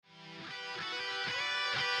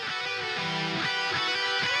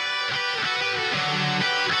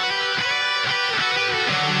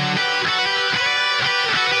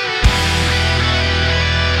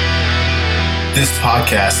This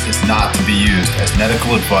podcast is not to be used as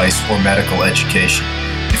medical advice or medical education.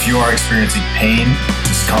 If you are experiencing pain,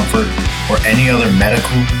 discomfort, or any other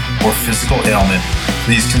medical or physical ailment,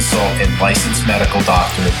 please consult a licensed medical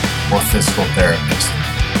doctor or physical therapist.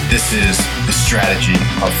 This is the strategy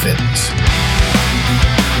of fitness.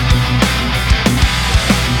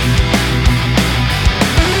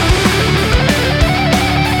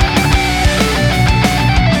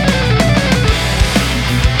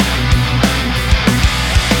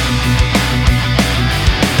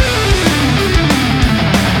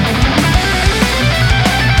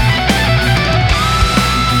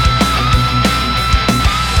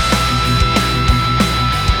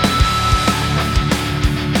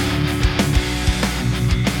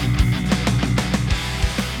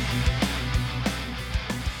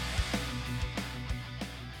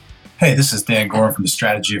 Hey, this is Dan Gorin from the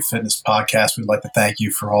Strategy of Fitness podcast. We'd like to thank you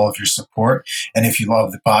for all of your support. And if you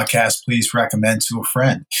love the podcast, please recommend to a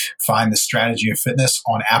friend. Find the Strategy of Fitness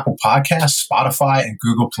on Apple Podcasts, Spotify, and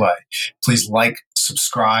Google Play. Please like,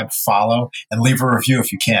 subscribe, follow, and leave a review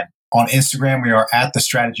if you can. On Instagram, we are at the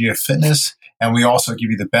Strategy of Fitness, and we also give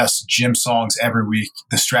you the best gym songs every week.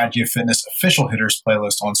 The Strategy of Fitness official hitters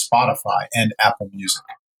playlist on Spotify and Apple Music.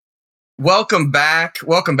 Welcome back.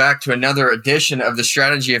 Welcome back to another edition of the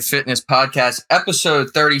Strategy of Fitness podcast,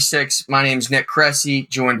 episode 36. My name is Nick Cressy,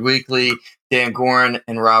 joined weekly Dan Gorin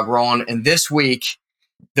and Rob Rowland. And this week,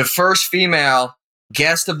 the first female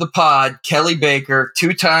guest of the pod, Kelly Baker,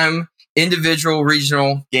 two-time individual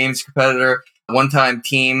regional games competitor, one-time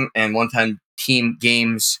team and one-time team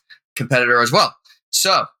games competitor as well.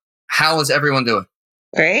 So, how is everyone doing?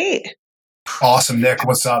 Great. Awesome, Nick.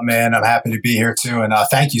 What's up, man? I'm happy to be here too. And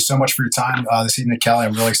thank you so much for your time this evening, Kelly.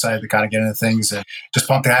 I'm really excited to kind of get into things and just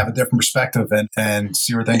pumped to have a different perspective and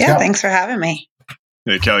see where things go. Yeah, thanks for having me.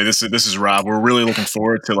 Hey, Kelly, this is Rob. We're really looking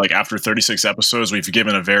forward to, after 36 episodes, we've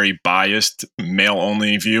given a very biased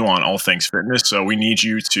male-only view on all things fitness. So we need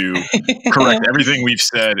you to correct everything we've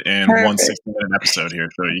said in one 60-minute episode here.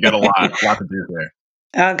 So you got a lot to do there.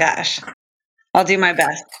 Oh, gosh. I'll do my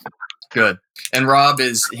best. Good. And Rob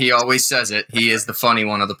he always says it, he is the funny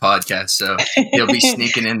one of the podcast. So he'll be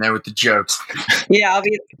sneaking in there with the jokes. Yeah, I'll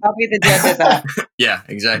be the judge of that. Yeah,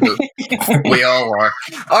 exactly. We all are.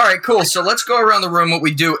 All right, cool. So let's go around the room. What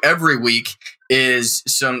we do every week is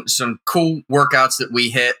some cool workouts that we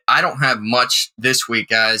hit. I don't have much this week,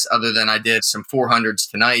 guys, other than I did some 400s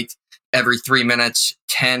tonight. Every 3 minutes,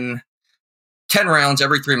 10 rounds,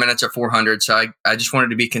 every 3 minutes are 400. So I just wanted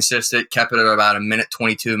to be consistent, kept it at about a minute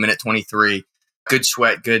 22, minute 23. Good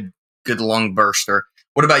sweat, good lung burster.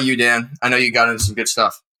 What about you, Dan? I know you got into some good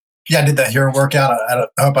stuff. Yeah, I did that hero workout. I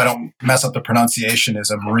hope I don't mess up the pronunciation. Is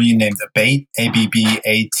a Marine named Abate,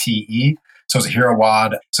 Abbate. So it's a hero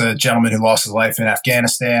WOD. It's a gentleman who lost his life in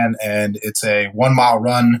Afghanistan, and it's a 1 mile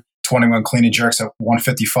run, 21 clean and jerks at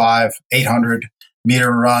 155, 800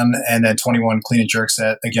 meter run, and then 21 clean and jerks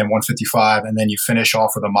at, again, 155, and then you finish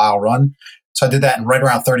off with a mile run. So I did that in right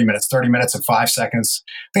around 30 minutes and 5 seconds.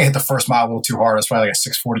 I think I hit the first mile a little too hard. It was probably like a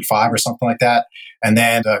 6:45 or something like that. And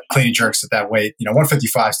then the clean and jerks at that weight,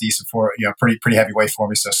 155 is decent for, pretty heavy weight for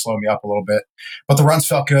me, so slow me up a little bit. But the runs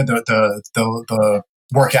felt good. The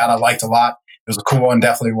workout I liked a lot. It was a cool one,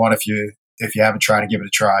 definitely one if you haven't tried to give it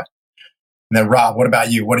a try. And then, Rob, what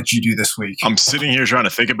about you? What did you do this week? I'm sitting here trying to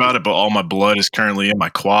think about it, but all my blood is currently in my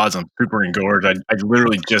quads. I'm super engorged. I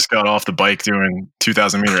literally just got off the bike doing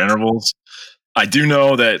 2,000-meter intervals. I do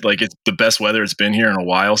know that it's the best weather it's been here in a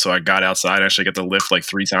while, so I got outside. I actually got to lift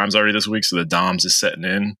 3 times already this week, so the DOMS is setting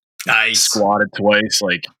in. Nice. Squatted twice.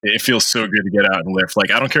 It feels so good to get out and lift.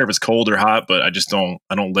 I don't care if it's cold or hot, but I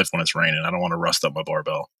don't lift when it's raining. I don't want to rust up my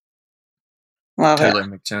barbell. Love it. Totally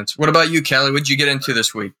makes sense. What about you, Kelly? What did you get into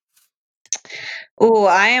this week? Oh,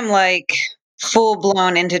 I am full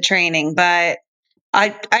blown into training, but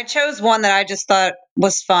I chose one that I just thought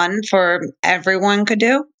was fun for everyone could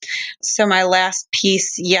do. So my last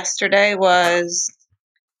piece yesterday was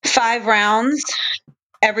 5 rounds.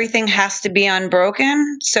 Everything has to be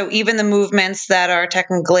unbroken. So even the movements that are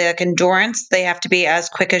technically endurance, they have to be as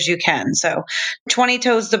quick as you can. So 20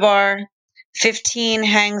 toes to bar, 15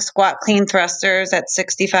 hang squat clean thrusters at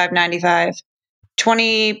 65-95.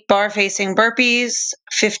 20 bar facing burpees,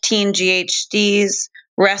 15 GHDs,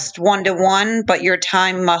 rest 1-to-1, but your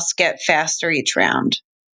time must get faster each round.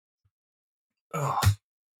 Oh,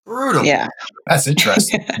 brutal. Yeah. That's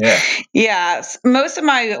interesting. Yeah. Yeah. Most of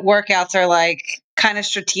my workouts are kind of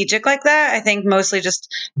strategic like that. I think mostly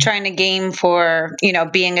just trying to game for,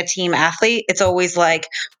 being a team athlete. It's always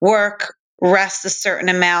work, rest a certain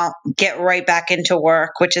amount, get right back into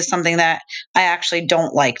work, which is something that I actually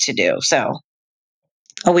don't like to do. So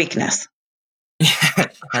a weakness.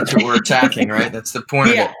 That's what we're attacking, right? That's the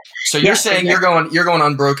point of it. So you're saying exactly. you're going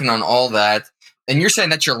unbroken on all that, and you're saying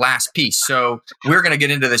that's your last piece. So we're going to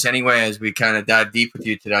get into this anyway as we kind of dive deep with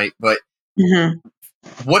you tonight. But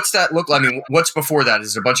what's that look like? I mean, what's before that?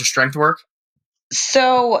 Is it a bunch of strength work?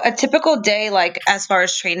 So a typical day, like as far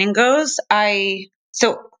as training goes, I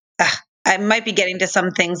might be getting to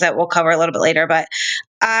some things that we'll cover a little bit later, but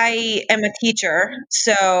I am a teacher,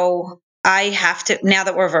 so I have to, now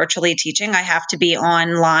that we're virtually teaching, I have to be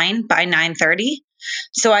online by 9:30.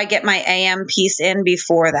 So I get my AM piece in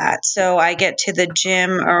before that. So I get to the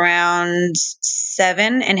gym around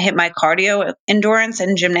 7 and hit my cardio endurance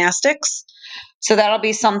and gymnastics. So that'll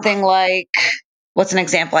be something like, what's an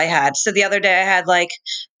example I had? So the other day I had like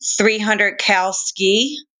 300 cal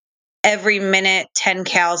ski, every minute 10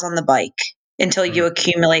 cals on the bike until you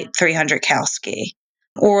accumulate 300 cal ski.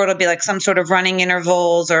 Or it'll be like some sort of running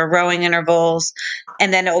intervals or rowing intervals.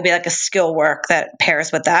 And then it will be like a skill work that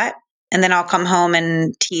pairs with that. And then I'll come home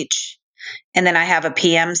and teach. And then I have a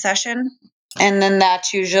PM session. And then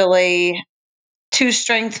that's usually 2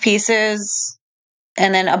 strength pieces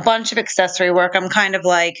and then a bunch of accessory work. I'm kind of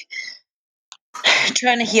like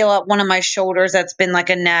trying to heal up one of my shoulders that's been like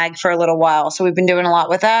a nag for a little while. So we've been doing a lot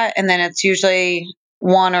with that. And then it's usually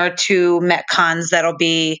 1 or 2 Metcons that'll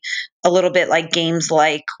be a little bit like games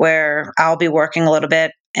like where I'll be working a little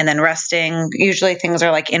bit and then resting. Usually things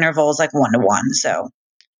are like intervals, like 1-to-1. So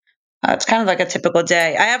it's kind of like a typical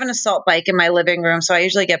day. I have an assault bike in my living room, so I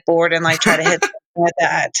usually get bored and like try to hit something with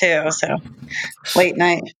that too. So late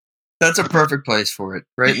night. That's a perfect place for it,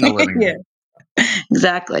 right in the living room. Yeah,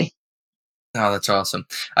 exactly. Oh, that's awesome.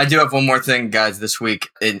 I do have one more thing, guys, this week.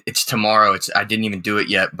 It's tomorrow. I didn't even do it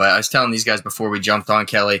yet, but I was telling these guys before we jumped on,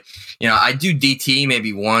 Kelly, I do DT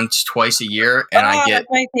maybe once, twice a year, and that's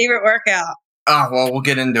my favorite workout. Oh, well, we'll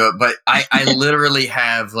get into it, but I literally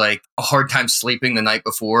have like a hard time sleeping the night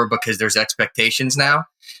before because there's expectations now.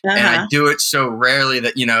 And I do it so rarely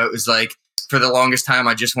that, it was like for the longest time,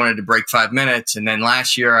 I just wanted to break 5 minutes. And then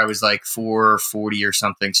last year I was like 4:40 or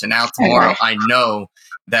something. So now tomorrow I know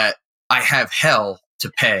that I have hell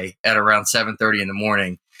to pay at around 7:30 in the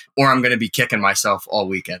morning, or I'm going to be kicking myself all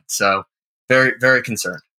weekend. So very, very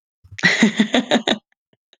concerned. I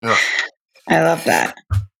love that.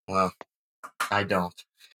 Well, I don't.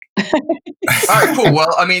 All right, cool.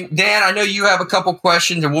 Well, I mean, Dan, I know you have a couple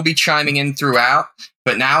questions and we'll be chiming in throughout,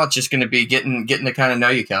 but now it's just going to be getting to kind of know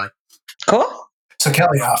you, Kelly. Cool. So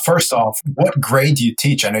Kelly, first off, what grade do you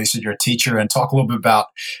teach? I know you said you're a teacher, and talk a little bit about,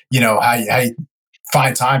 how you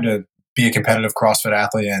find time to be a competitive CrossFit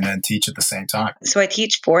athlete and then teach at the same time. So I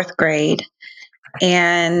teach 4th grade,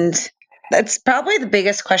 and that's probably the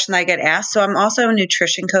biggest question I get asked. So I'm also a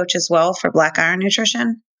nutrition coach as well for Black Iron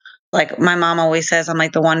Nutrition. Like my mom always says, I'm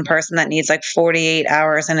like the one person that needs like 48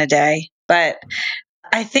 hours in a day. But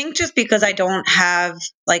I think just because I don't have,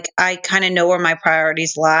 I kind of know where my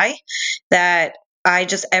priorities lie, that I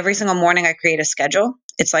just every single morning I create a schedule.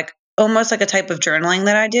 It's like almost like a type of journaling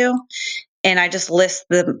that I do. And I just list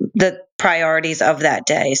the priorities of that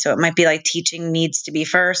day. So it might be like teaching needs to be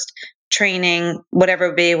first, training, whatever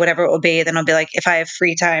it will be. Then I'll be like, if I have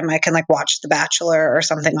free time, I can like watch The Bachelor or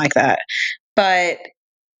something like that. But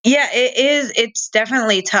yeah, it's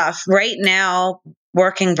definitely tough. Right now,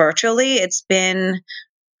 working virtually,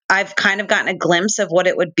 I've kind of gotten a glimpse of what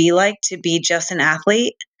it would be like to be just an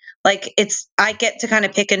athlete. I get to kind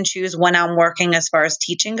of pick and choose when I'm working as far as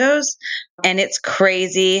teaching goes. And it's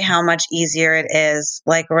crazy how much easier it is.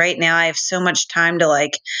 Like right now, I have so much time to I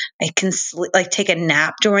can take a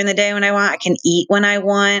nap during the day when I want. I can eat when I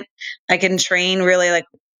want. I can train really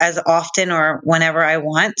as often or whenever I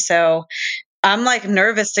want. So I'm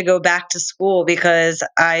nervous to go back to school because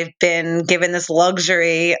I've been given this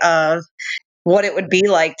luxury of what it would be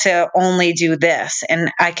like to only do this.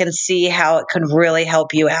 And I can see how it could really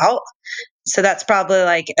help you out. So that's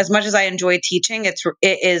probably as much as I enjoy teaching,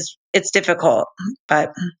 it's difficult,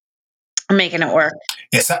 but I'm making it work.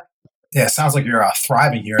 Yes. Yeah, it sounds like you're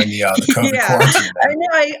thriving here in the COVID quarantine. I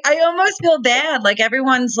know. I almost feel bad.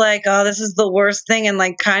 Everyone's like, oh, this is the worst thing.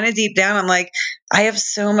 And kind of deep down, I'm like, I have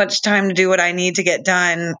so much time to do what I need to get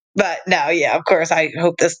done. But no, yeah, of course, I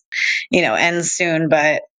hope this, ends soon.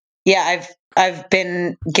 But yeah, I've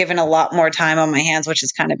been given a lot more time on my hands, which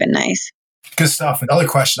has kind of been nice. Good stuff. Another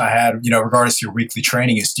question I had, regarding to your weekly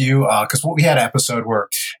training is, do you, because we had an episode where,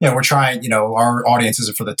 we're trying, our audience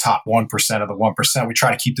isn't for the top 1% of the 1%. We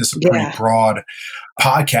try to keep this a pretty broad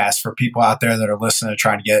podcast for people out there that are listening and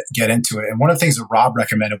trying to get into it. And one of the things that Rob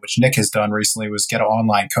recommended, which Nick has done recently, was get an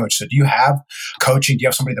online coach. So do you have coaching? Do you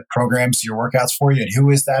have somebody that programs your workouts for you? And who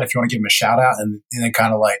is that? If you want to give them a shout out, and then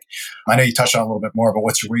kind of like, I know you touched on a little bit more, but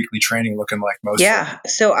what's your weekly training looking like mostly? Yeah.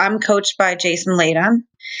 So I'm coached by Jason Layden.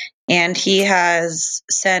 And he has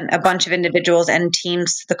sent a bunch of individuals and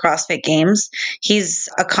teams to the CrossFit Games. He's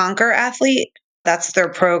a Conquer athlete. That's their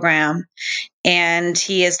program. And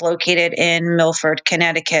he is located in Milford,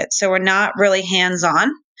 Connecticut. So we're not really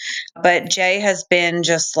hands-on, but Jay has been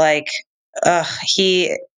just like,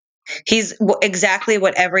 he's exactly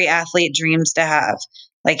what every athlete dreams to have.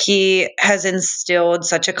 Like, he has instilled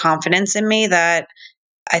such a confidence in me that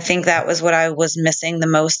I think that was what I was missing the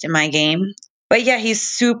most in my game. But yeah, he's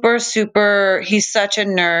super, he's such a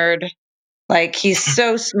nerd. Like, he's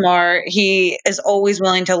so smart. He is always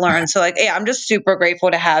willing to learn. So like, yeah, I'm just super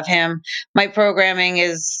grateful to have him. My programming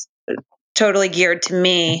is totally geared to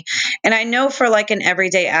me. And I know for like an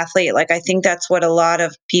everyday athlete, like, I think that's what a lot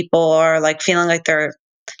of people are like, feeling like they're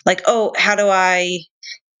like, oh, how do I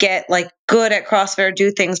get like good at CrossFit or do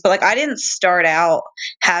things? But like, I didn't start out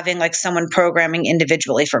having like someone programming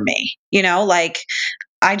individually for me, like,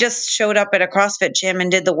 I just showed up at a CrossFit gym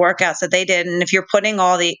and did the workouts that they did. And if you're putting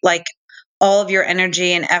all of your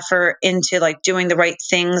energy and effort into like doing the right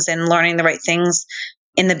things and learning the right things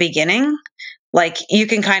in the beginning, like, you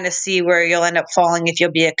can kind of see where you'll end up falling, if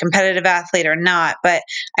you'll be a competitive athlete or not. But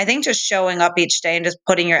I think just showing up each day and just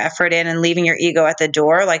putting your effort in and leaving your ego at the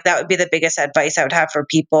door, like, that would be the biggest advice I would have for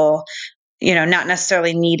people, not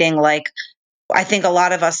necessarily needing, like, I think a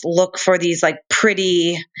lot of us look for these like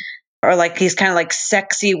pretty or like these kind of like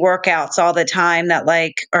sexy workouts all the time that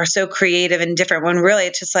like are so creative and different, when really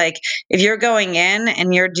it's just like, if you're going in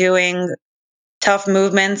and you're doing tough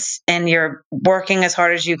movements and you're working as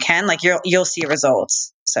hard as you can, like, you'll see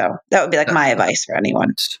results. So that would be like my advice for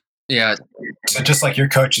anyone. Yeah. So just like your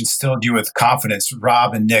coach instilled you with confidence,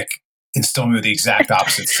 Rob and Nick instilled me with the exact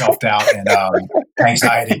opposite: self-doubt and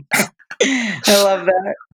anxiety. I love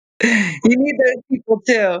that. You need those people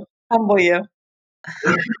too. Humble you.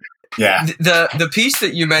 Yeah. The piece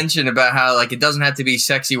that you mentioned about how like it doesn't have to be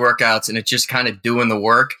sexy workouts and it's just kind of doing the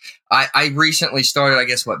work. I recently started, I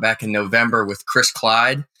guess, back in November with Chris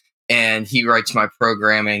Clyde, and he writes my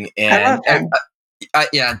programming. And I love him.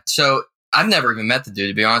 yeah, so I've never even met the dude,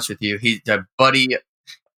 to be honest with you. He's a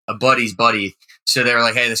buddy's buddy. So they were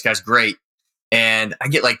like, hey, this guy's great. And I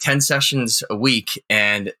get like 10 sessions a week,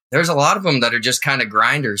 and there's a lot of them that are just kind of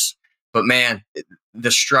grinders. But man,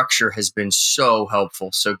 the structure has been so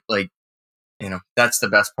helpful. So like, that's the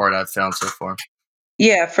best part I've found so far.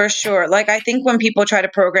 Yeah, for sure. Like, I think when people try to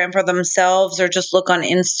program for themselves or just look on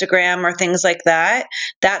Instagram or things like that,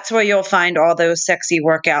 that's where you'll find all those sexy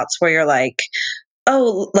workouts where you're like,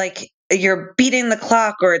 oh, like, you're beating the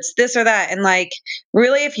clock or it's this or that. And like,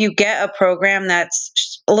 really, if you get a program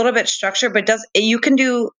that's a little bit structured, but you can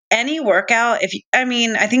do any workout. I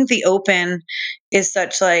think the Open is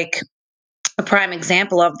such like a prime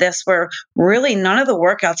example of this, where really none of the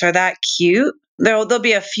workouts are that cute. There'll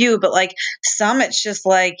be a few, but like some, it's just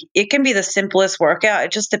like, it can be the simplest workout.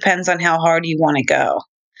 It just depends on how hard you want to go.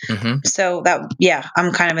 Mm-hmm. So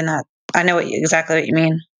I'm kind of in that. I know exactly what you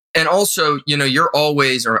mean. And also, you're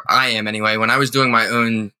always, or I am anyway, when I was doing my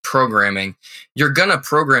own programming, you're going to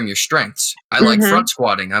program your strengths. I like front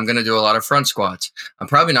squatting. I'm going to do a lot of front squats. I'm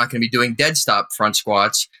probably not going to be doing dead stop front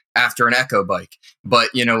squats after an echo bike. But,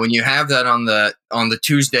 when you have that on the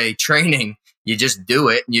Tuesday training, you just do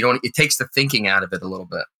it, and it takes the thinking out of it a little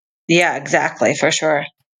bit. Yeah, exactly. For sure.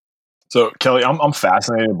 So Kelly, I'm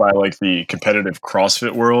fascinated by like the competitive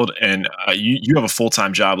CrossFit world, and you have a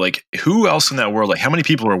full-time job. Like, who else in that world? Like, how many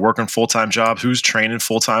people are working full-time jobs? Who's training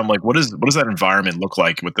full-time? Like, what does that environment look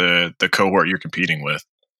like with the cohort you're competing with?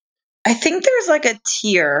 I think there's like a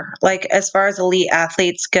tier, like, as far as elite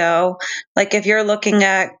athletes go. Like, if you're looking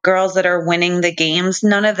at girls that are winning the games,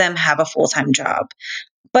 none of them have a full-time job.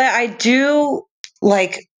 But I do,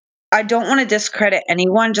 like, I don't want to discredit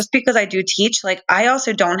anyone just because I do teach. Like, I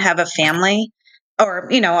also don't have a family, or,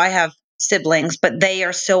 I have siblings, but they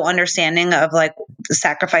are so understanding of like the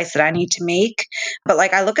sacrifice that I need to make. But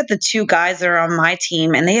like, I look at the two guys that are on my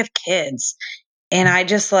team and they have kids. And I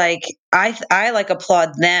just like, I like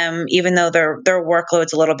applaud them, even though their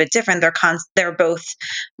workload's a little bit different. They're both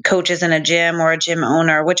coaches in a gym or a gym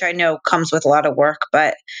owner, which I know comes with a lot of work.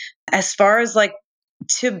 But as far as like,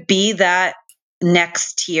 to be that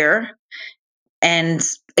next tier and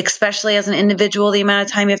especially as an individual, the amount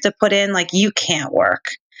of time you have to put in, like you can't work.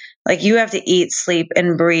 Like you have to eat, sleep,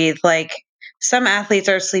 and breathe. Like some athletes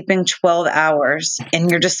are sleeping 12 hours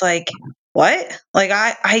and you're just like, what? Like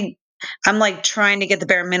I'm like trying to get the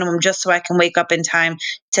bare minimum just so I can wake up in time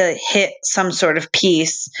to hit some sort of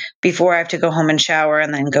peace before I have to go home and shower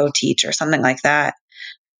and then go teach or something like that.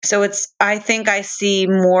 So I think I see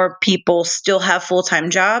more people still have full-time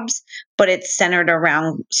jobs, but it's centered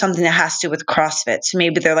around something that has to do with CrossFit. So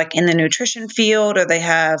maybe they're like in the nutrition field, or they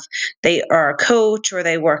are a coach, or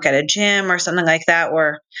they work at a gym or something like that,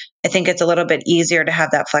 where I think it's a little bit easier to have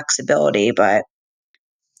that flexibility. But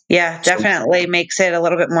yeah, So definitely makes it a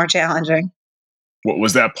little bit more challenging. what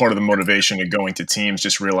was that part of the motivation to going to teams,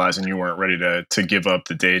 just realizing you weren't ready to give up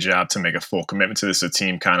the day job to make a full commitment to this? A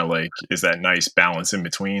team kind of like is that nice balance in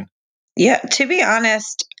between? Yeah, to be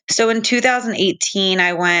honest, so in 2018,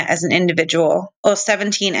 I went as an individual. Well,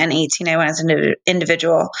 17 and 18, I went as an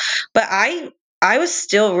individual. But I was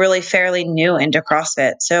still really fairly new into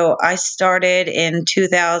CrossFit. So I started in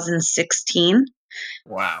 2016.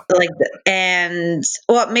 Wow. And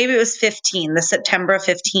well, maybe it was 15, the September of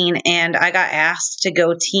 15. And I got asked to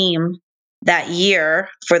go team that year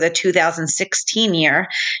for the 2016 year.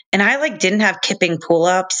 And I didn't have kipping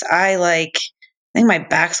pull-ups. I think my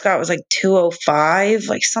back squat was 205,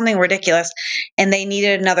 like something ridiculous. And they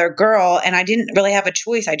needed another girl. And I didn't really have a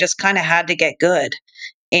choice. I just kind of had to get good.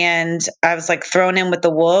 And I was thrown in with the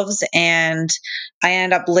Wolves, and I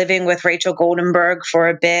ended up living with Rachel Goldenberg for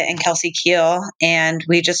a bit and Kelsey Keel, and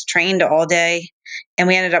we just trained all day, and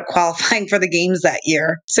we ended up qualifying for the games that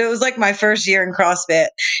year. So it was my first year in CrossFit,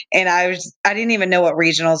 and I didn't even know what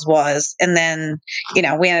regionals was. And then,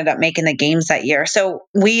 we ended up making the games that year. So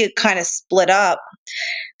we kind of split up.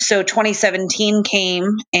 So 2017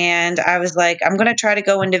 came, and I was like, I'm going to try to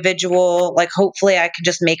go individual. Hopefully I could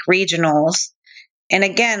just make regionals. And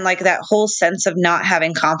again, that whole sense of not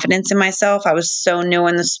having confidence in myself. I was so new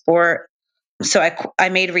in the sport. So I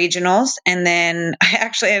made regionals, and then I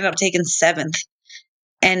actually ended up taking seventh.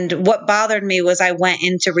 And what bothered me was I went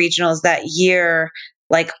into regionals that year,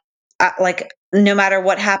 no matter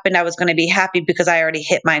what happened, I was going to be happy because I already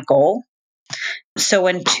hit my goal. So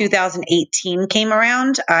when 2018 came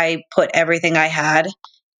around, I put everything I had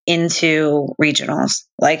into regionals.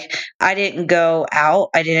 I didn't go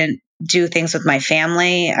out. I didn't do things with my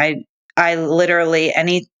family. I literally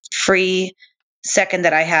any free second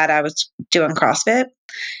that I had, I was doing CrossFit,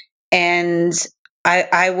 and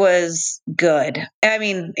I was good. I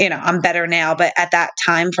mean, I'm better now, but at that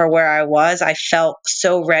time for where I was, I felt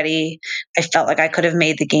so ready. I felt like I could have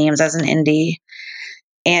made the games as an indie.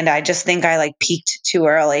 And I just think I peaked too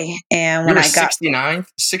early. And You when were I got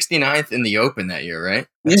 69th in the Open that year, right?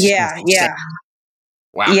 That's yeah, insane. yeah.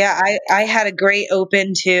 Wow. Yeah, I had a great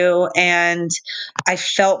Open too, and I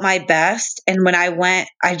felt my best. And when I went,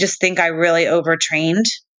 I just think I really overtrained.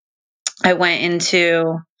 I went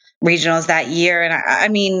into regionals that year, and I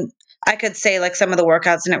mean, I could say some of the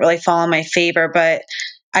workouts didn't really fall in my favor, but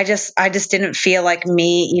I just didn't feel like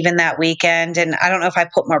me even that weekend. And I don't know if I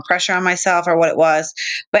put more pressure on myself or what it was.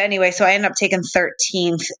 But anyway, so I ended up taking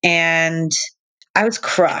 13th, and I was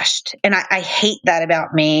crushed. And I hate that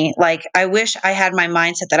about me. I wish I had my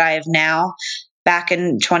mindset that I have now back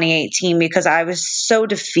in 2018, because I was so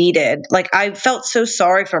defeated. I felt so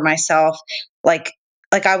sorry for myself. Like,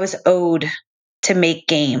 I was owed to make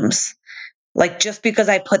games. Just because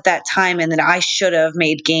I put that time in, that I should have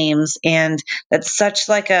made games. And that's such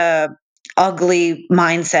a ugly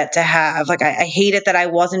mindset to have. I hate it that I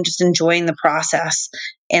wasn't just enjoying the process,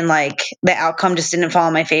 and the outcome just didn't fall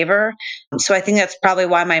in my favor. So I think that's probably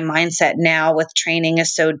why my mindset now with training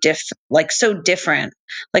is so so different.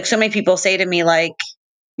 So many people say to me,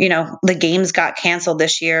 the games got canceled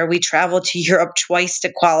this year. We traveled to Europe twice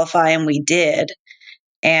to qualify, and we did.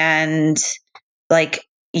 And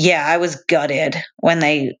yeah, I was gutted when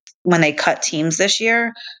they cut teams this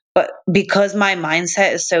year. But because my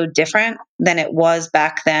mindset is so different than it was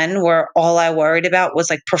back then, where all I worried about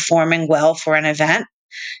was performing well for an event,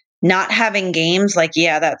 not having games,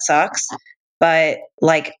 yeah, that sucks. But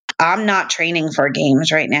I'm not training for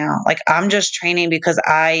games right now. I'm just training because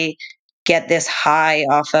I get this high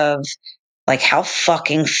off of how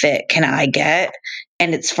fucking fit can I get?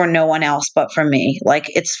 And it's for no one else but for me.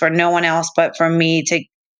 It's for no one else but for me to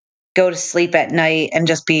go to sleep at night and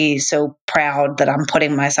just be so proud that I'm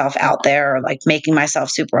putting myself out there, or making myself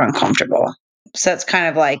super uncomfortable. So that's kind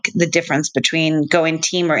of the difference between going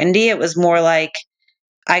team or indie. It was more I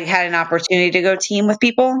had an opportunity to go team with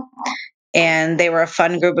people, and they were a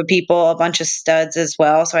fun group of people, a bunch of studs as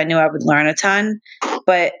well. So I knew I would learn a ton.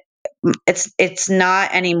 But it's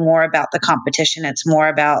not anymore about the competition. It's more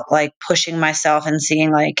about like pushing myself and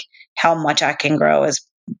seeing like how much I can grow as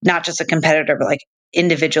not just a competitor, but like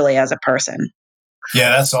individually as a person. Yeah,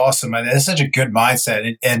 that's awesome. And it's such a good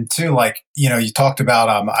mindset. And too, like, you talked about,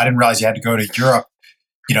 I didn't realize you had to go to Europe,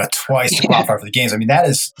 twice to qualify for the games. I mean, that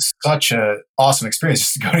is such a awesome experience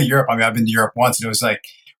just to go to Europe. I mean, I've been to Europe once and it was like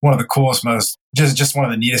one of the coolest, just one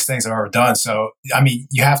of the neatest things I've ever done. So, I mean,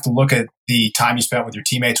 you have to look at the time you spent with your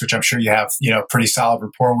teammates, which I'm sure you have, pretty solid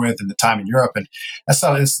rapport with, and the time in Europe. And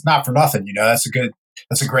it's not for nothing,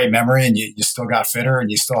 that's a great memory, and you still got fitter and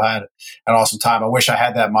you still had an awesome time. I wish I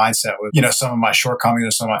had that mindset with, some of my shortcomings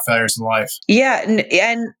or some of my failures in life. Yeah.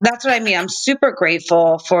 And that's what I mean. I'm super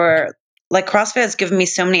grateful for like CrossFit has given me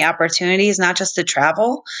so many opportunities, not just to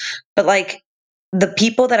travel, but like the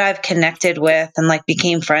people that I've connected with and like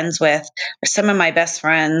became friends with are some of my best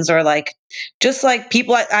friends, or like just like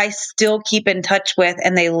people I still keep in touch with,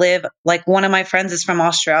 and they live like one of my friends is from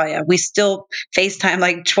Australia. We still FaceTime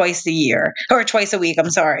like twice a year or twice a week. I'm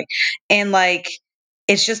sorry. And like,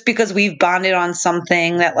 it's just because we've bonded on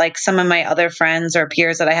something that like some of my other friends or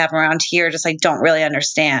peers that I have around here just like don't really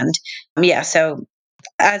understand. Yeah. So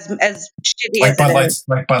as shitty Like as it is.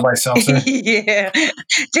 Bud Light Seltzer. Yeah.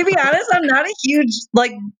 To be honest, I'm not a huge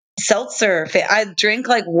like seltzer fan. I drink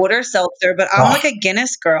like water seltzer, but I'm Oh, like a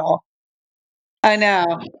Guinness girl. I know.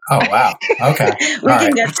 oh wow. Okay. All We can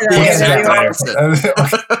right. get to The We'll that get into later. exact that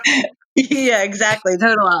opposite. later. Yeah, exactly.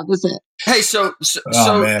 Total opposite. Hey, so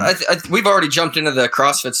Oh man. we've already jumped into the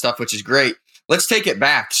CrossFit stuff, which is great. Let's take it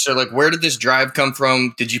back. So, like, where did this drive come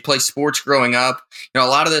from? Did you play sports growing up? A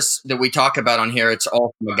lot of this that we talk about on here, it's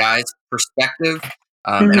all from a guy's perspective.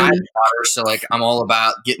 And I have a Mhm. daughter, so like, I'm all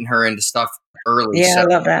about getting her into stuff early. Yeah, So, I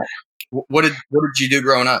love that. what did you do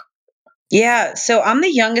growing up? Yeah, so I'm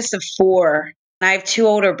the youngest of four, and I have two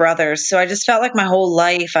older brothers. So I just felt like my whole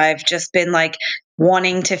life I've just been like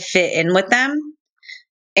wanting to fit in with them.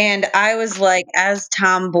 And I was like as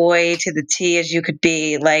tomboy to the T as you could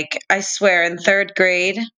be. Like, I swear, in third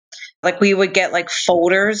grade, like we would get like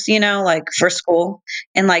folders, like for school,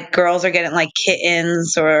 and like girls are getting like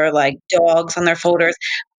kittens or like dogs on their folders.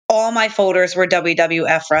 All my folders were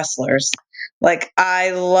WWF wrestlers. Like,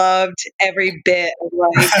 I loved every bit of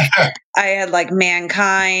like I had like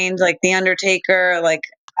Mankind, like The Undertaker, like,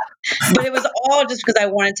 but it was all just because I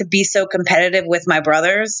wanted to be so competitive with my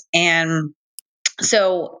brothers. And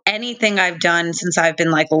so anything I've done since I've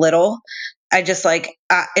been like little, I just like,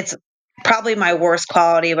 it's probably my worst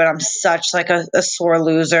quality, but I'm such like a sore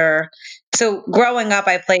loser. So growing up,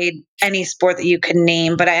 I played any sport that you could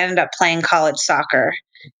name, but I ended up playing college soccer.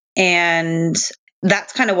 And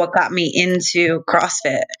that's kind of what got me into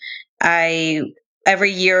CrossFit. I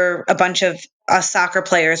every year a bunch of us soccer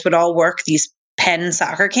players would all work these Penn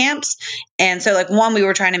soccer camps. And so like one, we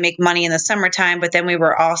were trying to make money in the summertime, but then we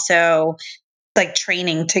were also like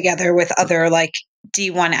training together with other like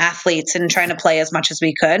D1 athletes and trying to play as much as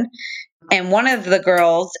we could. And one of the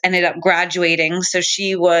girls ended up graduating. So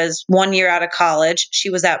she was 1 year out of college. She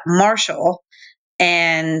was at Marshall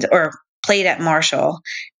or played at Marshall.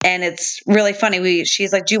 And it's really funny.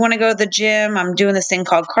 She's like, "Do you want to go to the gym? I'm doing this thing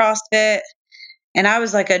called CrossFit." And I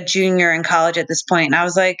was like a junior in college at this point. And I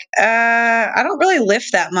was like, I don't really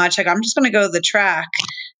lift that much. Like, I'm just going to go to the track.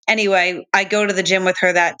 Anyway, I go to the gym with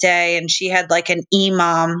her that day, and she had like an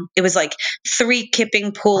EMOM. It was like 3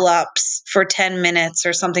 kipping pull ups for 10 minutes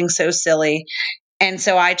or something so silly. And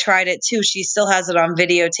so I tried it too. She still has it on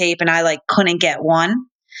videotape, and I like couldn't get one.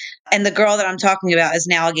 And the girl that I'm talking about is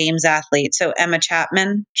now a games athlete. So Emma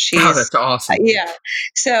Chapman, Oh, she's, that's awesome. yeah.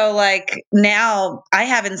 So like now I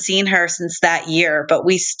haven't seen her since that year, but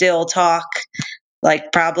we still talk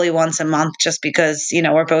like probably once a month just because,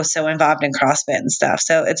 we're both so involved in CrossFit and stuff.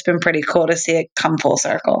 So it's been pretty cool to see it come full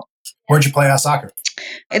circle. Where'd you play soccer?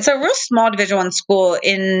 It's a real small Division I school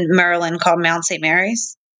in Maryland called Mount St.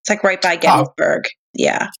 Mary's. It's like right by Gettysburg.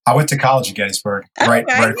 Yeah. I went to college in Gettysburg, right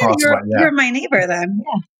Okay. across the way. Yeah, You're my neighbor then.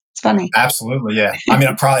 Yeah. It's funny. absolutely. Yeah. I mean,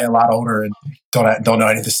 I'm probably a lot older and don't know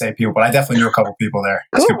any of the same people, but I definitely knew a couple people there.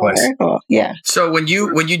 It's a good place. Very cool. Yeah. So when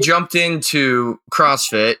you jumped into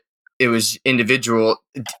CrossFit, it was individual.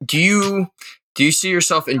 Do you see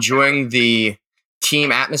yourself enjoying the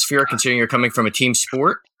team atmosphere, considering you're coming from a team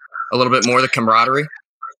sport, a little bit more the camaraderie?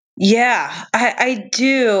 Yeah, I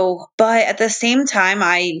do. But at the same time,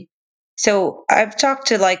 I've talked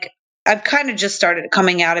to like, I've kind of just started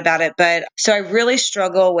coming out about it, but so I really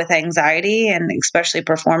struggle with anxiety and especially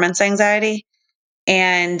performance anxiety.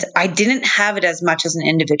 And I didn't have it as much as an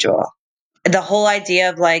individual. The whole idea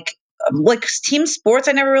of like team sports,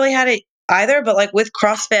 I never really had it either. But like with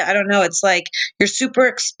CrossFit, I don't know. It's like you're super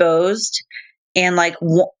exposed and like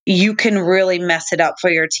you can really mess it up for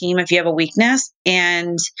your team if you have a weakness.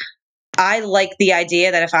 And I like the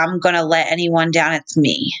idea that if I'm going to let anyone down, it's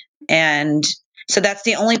me. And so that's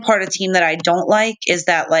the only part of the team that I don't like, is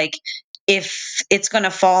that like if it's going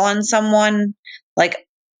to fall on someone, like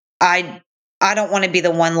I I don't want to be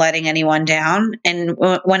the one letting anyone down. And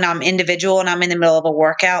when I'm individual and I'm in the middle of a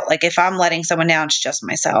workout, like if I'm letting someone down, it's just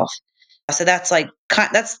myself. So that's like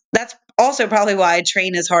that's also probably why I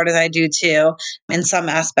train as hard as I do too, in some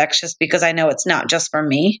aspects, just because I know it's not just for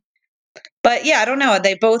me. But yeah, I don't know.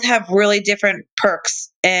 They both have really different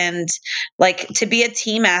perks. And like to be a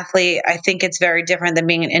team athlete, I think it's very different than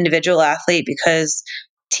being an individual athlete, because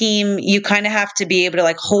team, you kind of have to be able to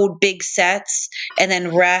like hold big sets and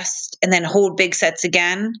then rest and then hold big sets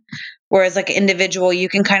again. Whereas like individual, you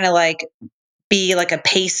can kind of like be like a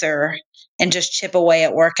pacer and just chip away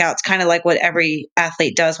at workouts, kind of like what every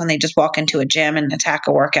athlete does when they just walk into a gym and attack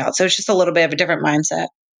a workout. So it's just a little bit of a different mindset.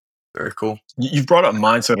 Very cool. You've brought up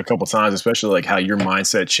mindset a couple times, especially like how your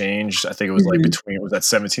mindset changed. I think it was like between, was that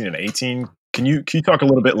 17 and 18? Can you talk a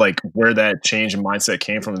little bit like where that change in mindset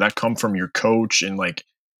came from? Did that come from your coach, and like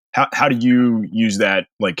how do you use that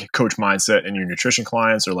like coach mindset in your nutrition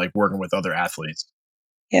clients or like working with other athletes?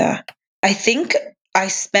 Yeah. I think I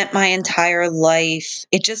spent my entire life,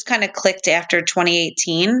 it just kind of clicked after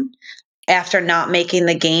 2018. After not making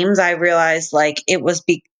the games, I realized like it was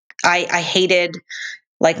I hated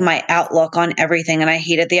like my outlook on everything, and I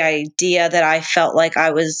hated the idea that I felt like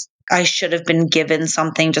I should have been given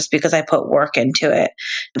something just because I put work into it.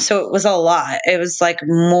 So it was a lot. It was like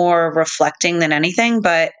more reflecting than anything,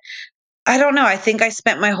 but I don't know. I think I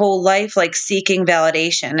spent my whole life like seeking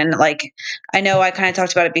validation, and like I know I kind of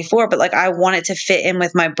talked about it before, but like I wanted to fit in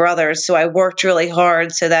with my brothers, so I worked really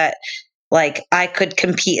hard so that like I could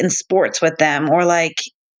compete in sports with them, or like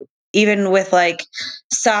even with like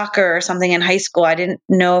soccer or something in high school. I didn't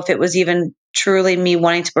know if it was even truly me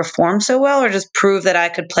wanting to perform so well or just prove that I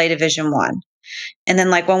could play Division 1. And then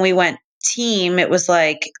like when we went team, it was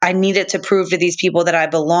like I needed to prove to these people that I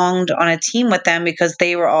belonged on a team with them, because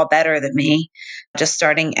they were all better than me just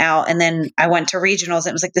starting out. And then I went to regionals,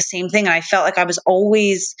 and it was like the same thing. And I felt like I was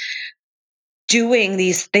always doing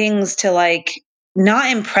these things to like not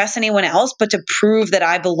impress anyone else, but to prove that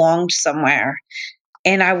I belonged somewhere.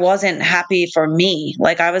 And I wasn't happy for me.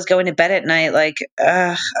 Like I was going to bed at night, like,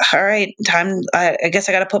 all right, time. I guess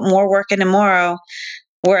I got to put more work in tomorrow.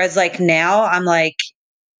 Whereas like now I'm like,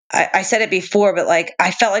 I said it before, but like I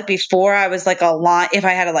felt like before I was like a line. If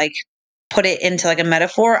I had to like put it into like a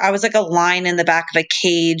metaphor, I was like a line in the back of a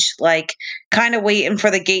cage, like kind of waiting for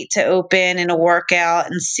the gate to open in a workout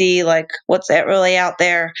and see like what's that really out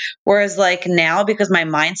there. Whereas like now, because my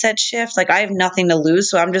mindset shifts, like I have nothing to lose,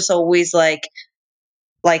 so I'm just always like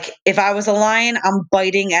if I was a lion, I'm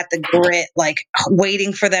biting at the grit, like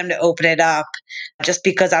waiting for them to open it up, just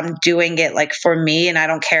because I'm doing it like for me, and I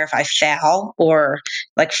don't care if I foul or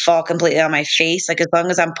like fall completely on my face. Like as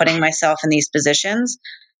long as I'm putting myself in these positions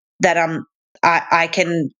that I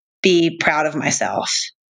can be proud of myself.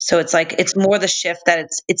 So it's like it's more the shift that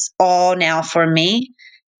it's all now for me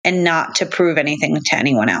and not to prove anything to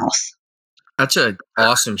anyone else. That's an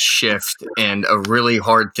awesome shift and a really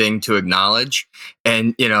hard thing to acknowledge.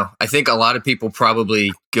 And, you know, I think a lot of people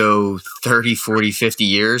probably go 30, 40, 50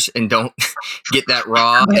 years and don't get that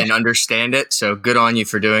raw and understand it. So good on you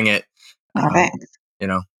for doing it, you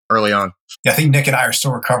know, early on. Yeah, I think Nick and I are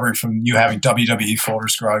still recovering from you having WWE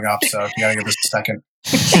folders growing up. So you got to give us a second.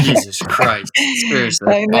 Jesus Christ.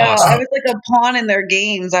 Seriously. I know. Awesome. I was like a pawn in their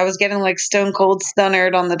games. I was getting like stone cold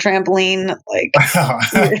stunnered on the trampoline. Like,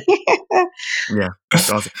 Yeah.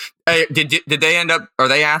 That's awesome. Hey, did they end up, are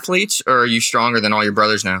they athletes, or are you stronger than all your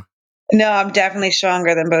brothers now? no, I'm definitely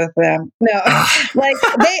stronger than both of them. No, like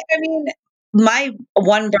I mean, my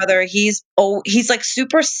one brother, he's like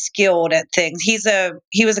super skilled at things.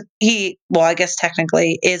 Well, I guess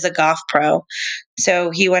technically is a golf pro.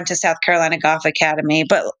 So he went to South Carolina Golf Academy,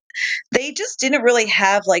 but they just didn't really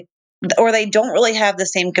have like, or they don't really have the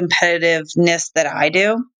same competitiveness that I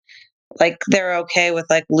do. Like they're okay with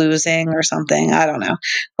like losing or something. I don't know.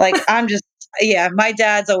 Like I'm just, yeah, my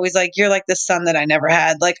dad's always like, you're like the son that I never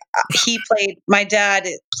had. Like my dad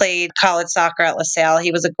played college soccer at LaSalle.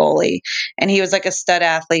 He was a goalie, and he was like a stud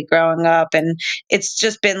athlete growing up. And it's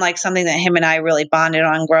just been like something that him and I really bonded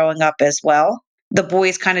on growing up as well. The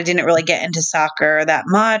boys kind of didn't really get into soccer that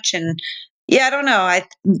much. And yeah, I don't know.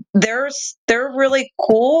 They're really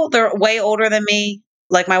cool. They're way older than me.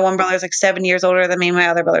 Like my one brother's like 7 years older than me. My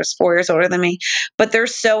other brother's 4 years older than me, but they're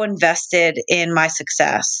so invested in my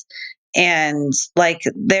success. And like,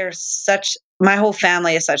 my whole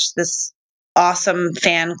family is such this awesome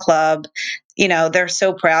fan club they're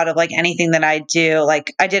so proud of like anything that I do.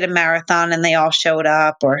 Like I did a marathon and they all showed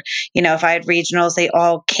up, or, if I had regionals, they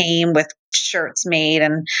all came with shirts made,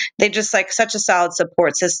 and they just like such a solid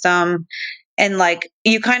support system. And like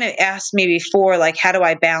you kind of asked me before, like, how do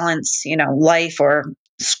I balance, life or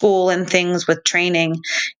school and things with training?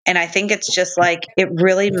 And I think it's just like, it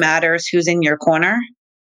really matters who's in your corner.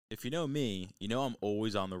 If you know me, you know I'm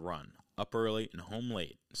always on the run, up early and home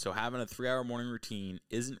late, so having a 3-hour morning routine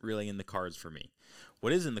isn't really in the cards for me.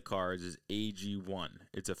 What is in the cards is AG1.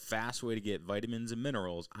 It's a fast way to get vitamins and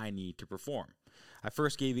minerals I need to perform. I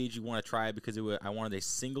first gave AG1 a try because I wanted a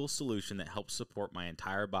single solution that helps support my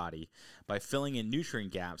entire body by filling in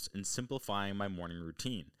nutrient gaps and simplifying my morning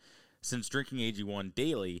routine. Since drinking AG1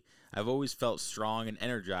 daily, I've always felt strong and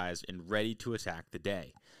energized and ready to attack the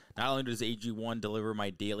day. Not only does AG1 deliver my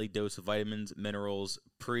daily dose of vitamins, minerals,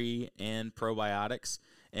 pre- and probiotics,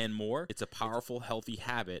 and more, it's a powerful, healthy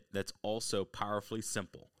habit that's also powerfully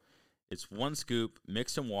simple. It's one scoop,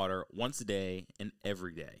 mixed in water, once a day, and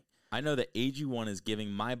every day. I know that AG1 is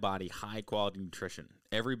giving my body high-quality nutrition.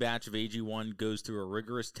 Every batch of AG1 goes through a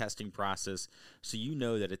rigorous testing process, so you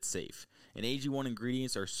know that it's safe. And AG1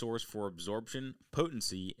 ingredients are sourced for absorption,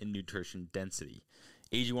 potency, and nutrition density.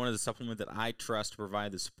 AG1 is a supplement that I trust to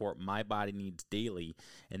provide the support my body needs daily,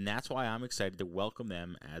 and that's why I'm excited to welcome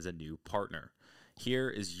them as a new partner. Here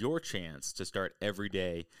is your chance to start every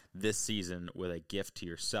day this season with a gift to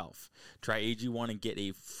yourself. Try AG1 and get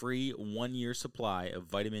a free 1-year supply of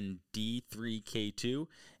vitamin D3K2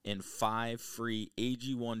 and 5 free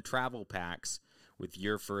AG1 travel packs with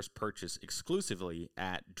your first purchase exclusively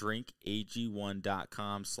at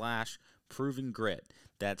drinkag1.com/provengrit.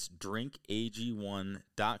 That's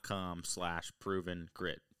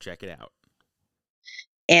drinkag1.com/provengrit. Check it out.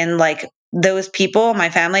 And like those people, my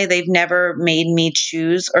family, they've never made me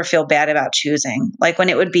choose or feel bad about choosing. Like when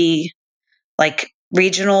it would be like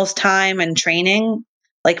regionals time and training,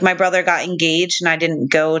 like my brother got engaged and I didn't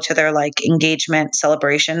go to their like engagement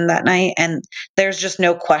celebration that night. And there's just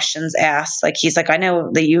no questions asked. Like he's like, I know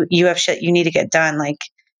that you have shit you need to get done. Like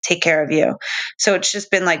take care of you. So it's just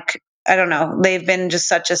been like, I don't know. They've been just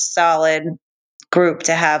such a solid group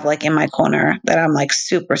to have like in my corner that I'm like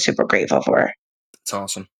super, super grateful for. It's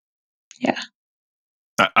awesome. Yeah.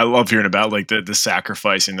 I love hearing about like the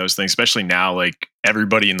sacrificing those things, especially now. Like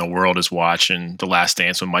everybody in the world is watching The Last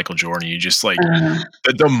Dance with Michael Jordan. You just like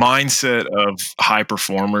the mindset of high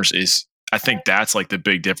performers is, I think that's like the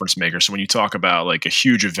big difference maker. So when you talk about like a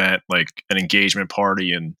huge event, like an engagement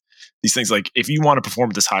party and these things, like if you want to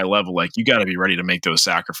perform at this high level, like you got to be ready to make those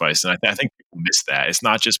sacrifices. And I think people miss that. It's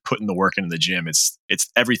not just putting the work in the gym. It's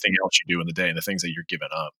everything else you do in the day and the things that you're giving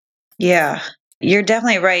up. Yeah, you're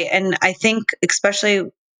definitely right. And I think especially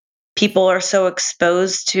people are so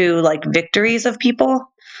exposed to like victories of people.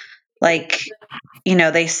 Like,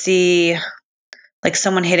 they see like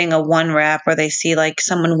someone hitting a 1 rep, or they see like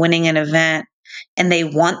someone winning an event and they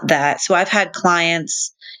want that. So I've had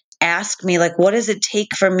clients ask me like, what does it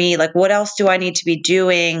take for me? Like, what else do I need to be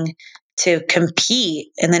doing to compete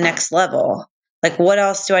in the next level? Like, what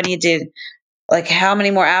else do I need to, like, how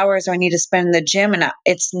many more hours do I need to spend in the gym? And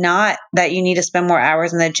it's not that you need to spend more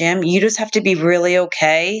hours in the gym. You just have to be really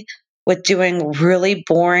okay with doing really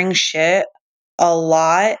boring shit a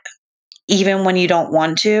lot, even when you don't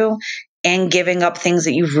want to, and giving up things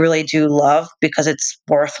that you really do love because it's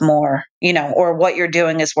worth more, or what you're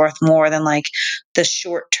doing is worth more than like the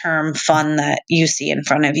short-term fun that you see in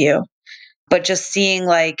front of you. But just seeing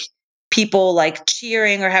like people like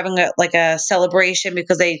cheering or having a celebration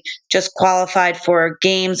because they just qualified for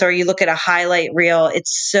games, or you look at a highlight reel,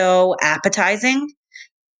 it's so appetizing.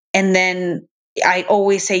 And then I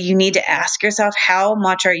always say you need to ask yourself, how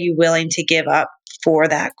much are you willing to give up for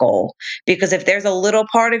that goal? Because if there's a little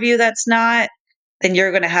part of you that's not, then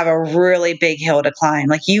you're going to have a really big hill to climb.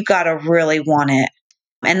 Like you got to really want it.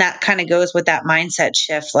 And that kind of goes with that mindset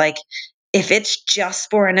shift. Like if it's just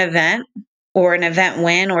for an event or an event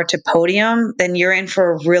win or to podium, then you're in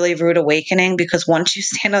for a really rude awakening, because once you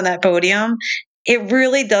stand on that podium, it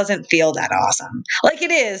really doesn't feel that awesome. Like it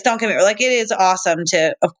is, don't get me wrong, like it is awesome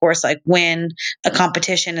to, of course, like win a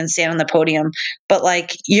competition and stand on the podium. But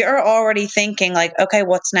like you're already thinking like, okay,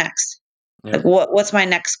 what's next? Yep. Like what's my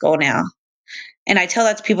next goal now? And I tell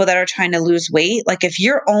that to people that are trying to lose weight. Like if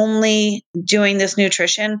you're only doing this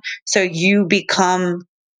nutrition so you become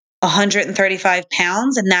 135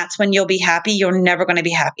 pounds and that's when you'll be happy, you're never going to be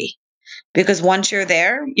happy. Because once you're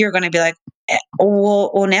there, you're going to be like,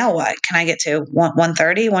 well, now what? Can I get to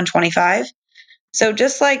 130, 125? So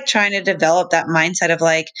just like trying to develop that mindset of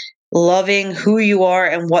like loving who you are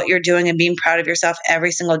and what you're doing and being proud of yourself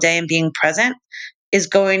every single day and being present is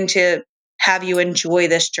going to have you enjoy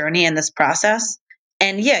this journey and this process.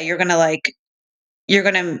 And yeah, you're going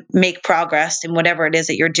to make progress in whatever it is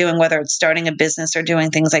that you're doing, whether it's starting a business or doing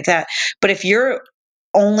things like that. But if you're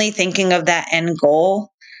only thinking of that end goal,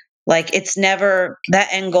 like that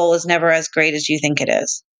end goal is never as great as you think it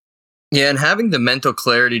is. Yeah, and having the mental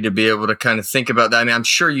clarity to be able to kind of think about that. I mean, I'm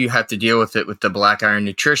sure you have to deal with it with the Black Iron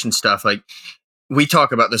nutrition stuff. Like, we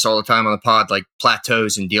talk about this all the time on the pod, like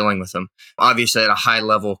plateaus and dealing with them. Obviously, at a high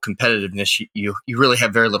level of competitiveness, you really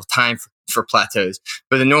have very little time for plateaus.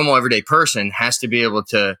 But the normal everyday person has to be able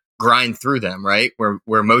to grind through them, right?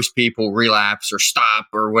 Where most people relapse or stop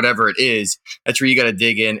or whatever it is. That's where you got to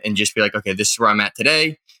dig in and just be like, okay, this is where I'm at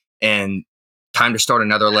today, and time to start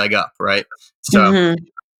another leg up, right? So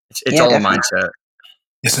it's Yeah, all definitely. a mindset.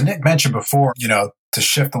 Yeah, so Nick mentioned before, to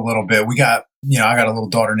shift a little bit, I got a little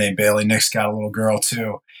daughter named Bailey. Nick's got a little girl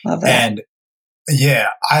too. Love that. And yeah,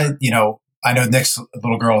 I know Nick's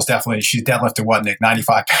little girl is she's deadlifted what, Nick,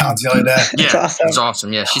 95 pounds the other day? That's awesome. It's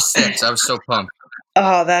awesome. Yeah, she's 6. I was so pumped.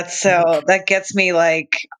 Oh, that gets me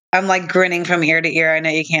I'm like grinning from ear to ear. I know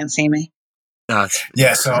you can't see me. That's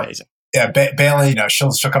amazing. Yeah, Bailey,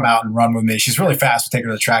 she'll come out and run with me. She's really fast. We'll take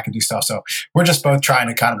her to the track and do stuff. So we're just both trying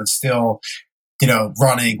to kind of instill,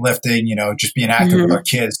 running, lifting, just being active with our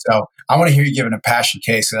kids. So I want to hear you give an impassioned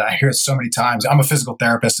case. I hear it so many times. I'm a physical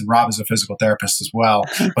therapist and Rob is a physical therapist as well.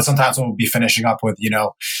 But sometimes we'll be finishing up with,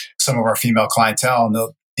 some of our female clientele, and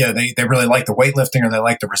they really like the weightlifting or they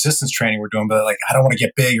like the resistance training we're doing, but they're like, I don't want to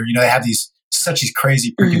get big, or, they have these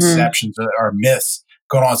crazy preconceptions or myths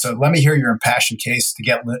going on. So let me hear your impassioned case to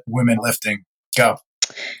get women lifting. Go.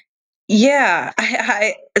 Yeah,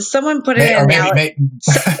 someone put an analogy.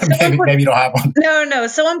 Maybe you don't have one. No.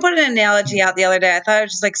 Someone put an analogy out the other day. I thought it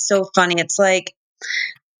was just so funny. It's like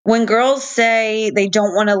when girls say they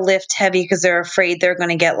don't want to lift heavy because they're afraid they're going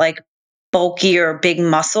to get bulky or big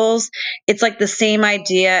muscles. It's like the same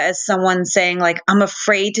idea as someone saying I'm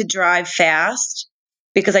afraid to drive fast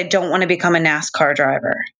because I don't want to become a NASCAR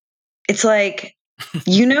driver. It's like,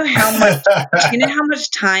 how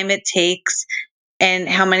much time it takes and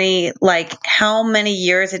how many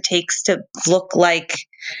years it takes to look like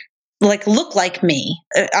me.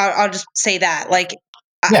 I'll just say that.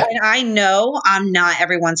 Yeah. I know I'm not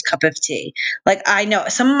everyone's cup of tea. I know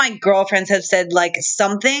some of my girlfriends have said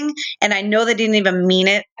something, and I know they didn't even mean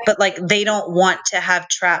it, but they don't want to have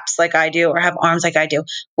traps like I do or have arms like I do,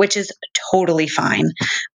 which is totally fine.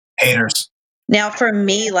 Haters. Now, for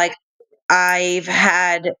me, I've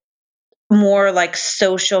had more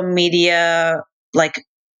social media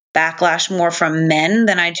backlash more from men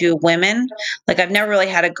than I do women. I've never really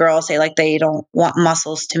had a girl say they don't want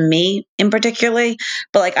muscles to me in particularly,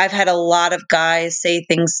 but I've had a lot of guys say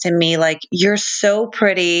things to me you're so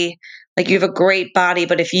pretty, you have a great body,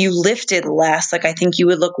 but if you lifted less, I think you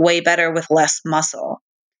would look way better with less muscle.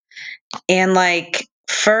 And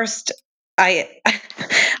first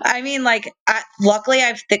luckily I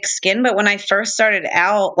have thick skin, but when I first started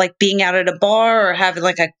out, being out at a bar or having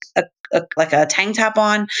a tank top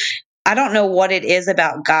on, I don't know what it is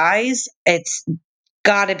about guys. It's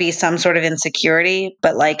got to be some sort of insecurity,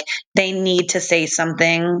 but they need to say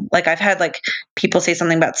something. I've had people say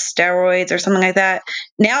something about steroids or something like that.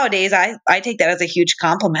 Nowadays, I take that as a huge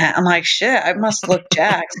compliment. I'm like, shit, I must look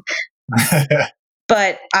jacked.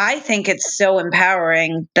 But I think it's so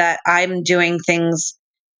empowering that I'm doing things,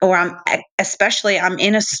 or I'm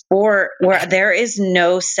in a sport where there is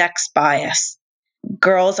no sex bias.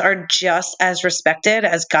 Girls are just as respected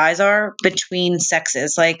as guys are between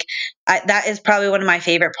sexes. That is probably one of my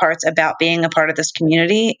favorite parts about being a part of this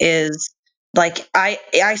community is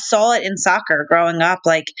I saw it in soccer growing up.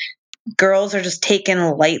 Girls are just taken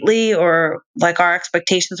lightly, or our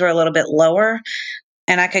expectations were a little bit lower.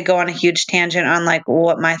 And I could go on a huge tangent on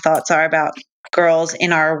what my thoughts are about girls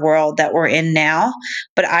in our world that we're in now,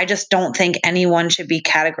 but I just don't think anyone should be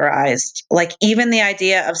categorized. Even the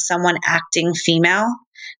idea of someone acting female,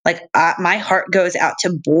 my heart goes out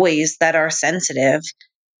to boys that are sensitive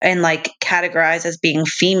and categorized as being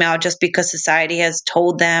female just because society has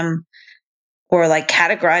told them or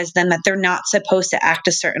categorized them that they're not supposed to act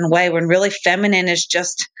a certain way, when really feminine is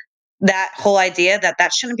just that whole idea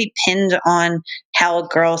that shouldn't be pinned on how a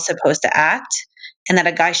girl is supposed to act and that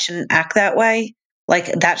a guy shouldn't act that way.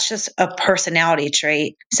 That's just a personality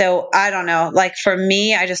trait. So I don't know. For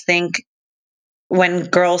me, I just think when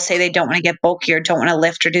girls say they don't want to get bulky or don't want to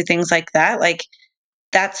lift or do things like that,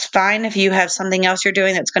 that's fine if you have something else you're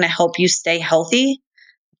doing that's going to help you stay healthy.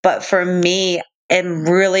 But for me, I'm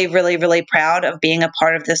really, really, really proud of being a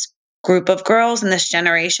part of this group of girls in this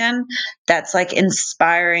generation that's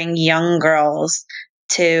inspiring young girls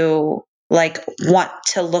to like want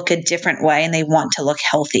to look a different way and they want to look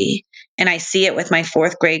healthy. And I see it with my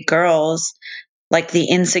 4th grade girls, like the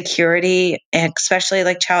insecurity, especially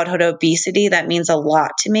like childhood obesity, that means a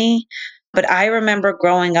lot to me. But I remember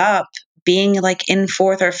growing up being like in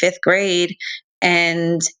 4th or 5th grade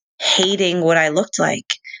and hating what I looked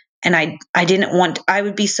like. And I didn't want, I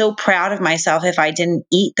would be so proud of myself if I didn't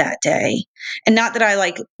eat that day. And not that I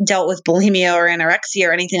like dealt with bulimia or anorexia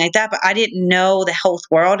or anything like that, but I didn't know the health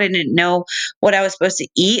world. I didn't know what I was supposed to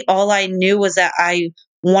eat. All I knew was that I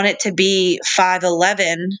wanted to be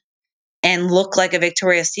 5'11" and look like a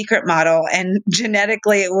Victoria's Secret model. And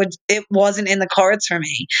genetically, it wasn't in the cards for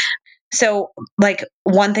me. So like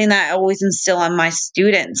one thing that I always instill on my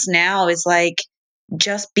students now is like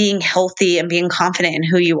just being healthy and being confident in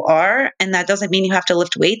who you are. And that doesn't mean you have to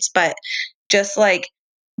lift weights, but just like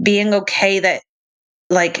being okay that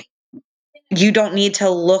like you don't need to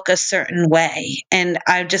look a certain way. And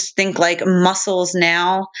I just think like muscles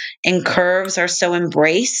now and curves are so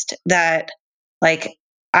embraced that like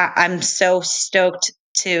I'm so stoked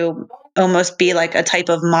to almost be like a type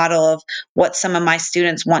of model of what some of my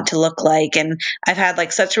students want to look like. And I've had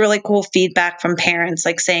like such really cool feedback from parents,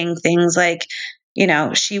 like saying things like,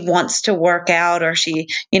 she wants to work out, or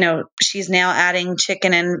she's now adding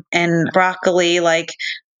chicken and broccoli, like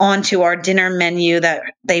onto our dinner menu that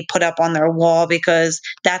they put up on their wall because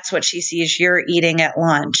that's what she sees you're eating at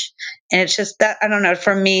lunch. And it's just that, I don't know,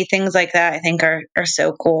 for me, things like that I think are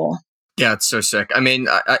so cool. Yeah, it's so sick. I mean,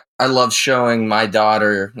 I love showing my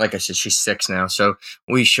daughter, like I said, she's 6 now. So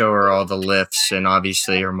we show her all the lifts, and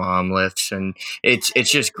obviously her mom lifts. And it's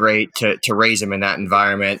just great to raise them in that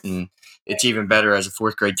environment. And it's even better as a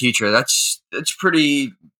 4th grade teacher. That's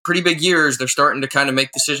pretty big years. They're starting to kind of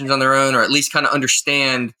make decisions on their own, or at least kind of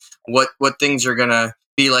understand what things are going to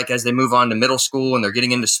be like as they move on to middle school and they're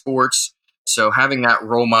getting into sports. So having that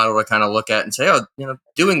role model to kind of look at and say, oh,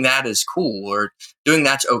 doing that is cool, or doing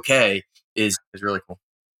that's okay is really cool.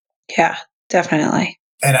 Yeah, definitely.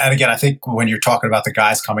 And again, I think when you're talking about the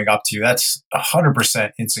guys coming up to you, that's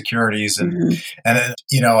 100% insecurities. And then,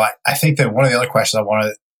 I think that one of the other questions I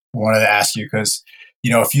wanted to ask you, because,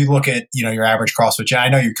 if you look at, your average CrossFit gym, I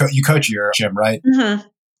know you coach your gym, right? Mm-hmm.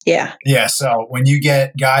 Yeah. Yeah. So when you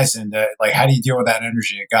get guys in that, like, how do you deal with that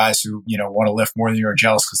energy of guys who, want to lift more than you are,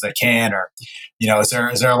 jealous because they can, or, is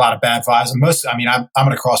there a lot of bad vibes? And I'm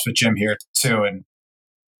in a CrossFit gym here too. And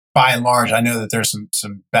by and large, I know that there's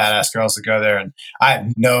some badass girls that go there, and I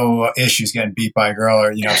have no issues getting beat by a girl,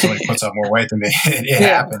 or, if somebody puts up more weight than me, it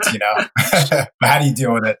happens, But how do you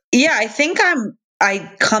deal with it? Yeah, I think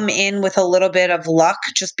I come in with a little bit of luck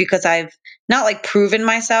just because I've not like proven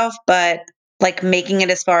myself, but like making it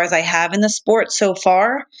as far as I have in the sport so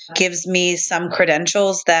far gives me some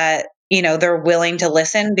credentials that, they're willing to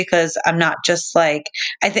listen, because I'm not just like,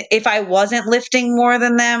 I think if I wasn't lifting more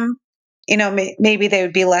than them, maybe they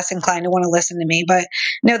would be less inclined to want to listen to me. But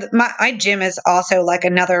no, my gym is also like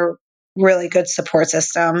another really good support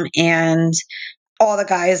system. And all the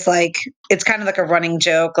guys, like, it's kind of like a running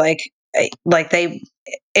joke, like they,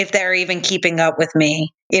 if they're even keeping up with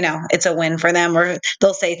me, it's a win for them, or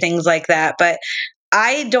they'll say things like that. But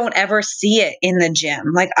I don't ever see it in the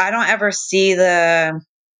gym. Like, I don't ever see the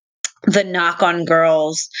knock on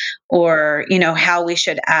girls, or, how we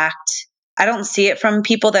should act. I don't see it from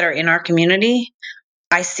people that are in our community.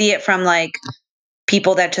 I see it from like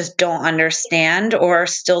people that just don't understand, or are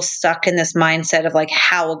still stuck in this mindset of like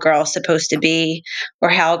how a girl's supposed to be, or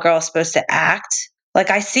how a girl's supposed to act. Like,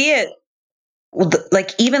 I see it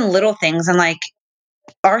like even little things, and like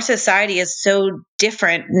our society is so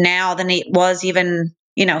different now than it was even,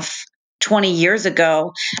 20 years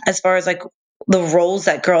ago, as far as like the roles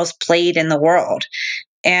that girls played in the world.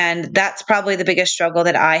 And that's probably the biggest struggle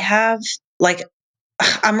that I have. Like,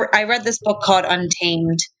 I read this book called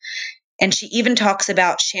Untamed, and she even talks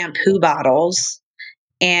about shampoo bottles.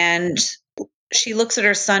 And she looks at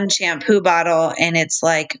her son's shampoo bottle, and it's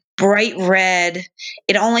like bright red.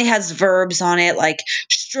 It only has verbs on it like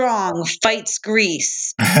strong, fights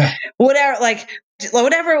grease,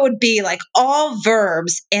 whatever it would be, like all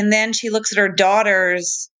verbs. And then she looks at her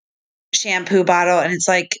daughter's shampoo bottle, and it's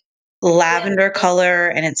like lavender color,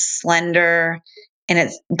 and it's slender, and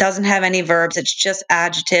it doesn't have any verbs. It's just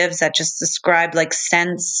adjectives that just describe like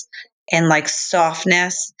scents and like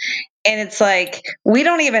softness. And it's like, we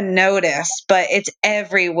don't even notice, but it's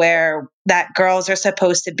everywhere that girls are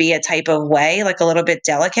supposed to be a type of way, like a little bit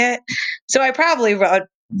delicate. So I probably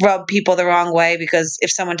rub people the wrong way, because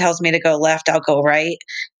if someone tells me to go left, I'll go right.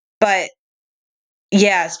 But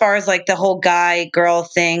yeah, as far as like the whole guy girl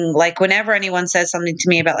thing, like whenever anyone says something to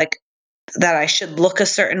me about like that I should look a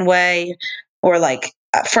certain way, or like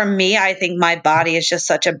for me, I think my body is just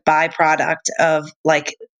such a byproduct of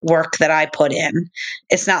like work that I put in.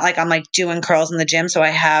 It's not like I'm like doing curls in the gym so I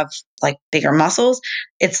have like bigger muscles.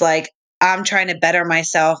 It's like I'm trying to better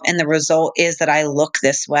myself and the result is that I look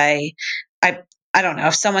this way. I I don't know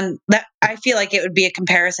if someone that I feel like it would be a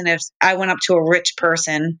comparison if I went up to a rich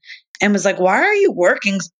person and was like, "Why are you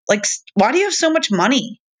working? Like why do you have so much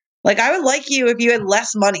money?" Like I would like you if you had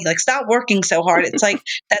less money. Like stop working so hard. It's like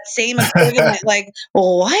that same equivalent like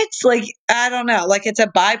what? Like, I don't know. Like, it's a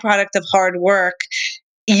byproduct of hard work.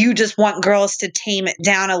 You just want girls to tame it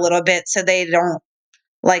down a little bit so they don't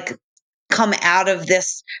like come out of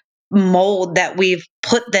this mold that we've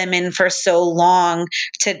put them in for so long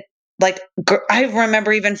to like, I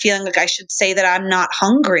remember even feeling like I should say that I'm not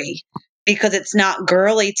hungry because it's not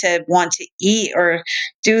girly to want to eat or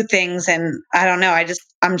do things. And I don't know.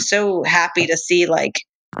 I'm so happy to see like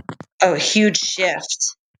a huge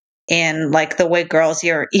shift in like the way girls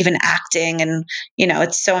are even acting and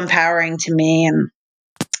it's so empowering to me. And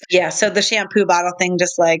yeah, so the shampoo bottle thing,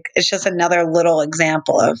 just like it's just another little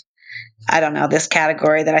example of I don't know, this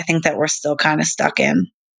category that I think that we're still kind of stuck in.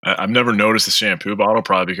 I've never noticed the shampoo bottle,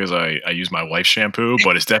 probably because I use my wife's shampoo,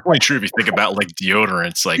 but it's definitely true if you think about like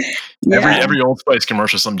deodorants, like Yeah. every Old Spice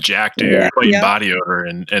commercial, some jack dude Yeah. fighting Yeah. body odor,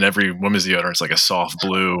 and every women's deodorant is like a soft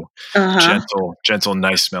blue, Uh-huh. gentle,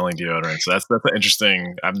 nice smelling deodorant. So that's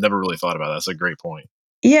interesting. I've never really thought about that. That's a great point.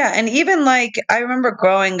 Yeah, and even like I remember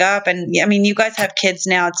growing up, and I mean, you guys have kids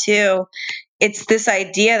now too. It's this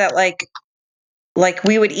idea that like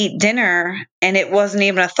we would eat dinner and it wasn't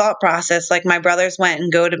even a thought process. Like my brothers went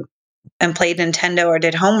and go to and played Nintendo or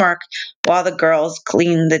did homework while the girls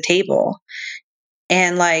cleaned the table.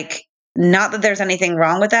 And like, not that there's anything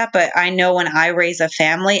wrong with that, but I know when I raise a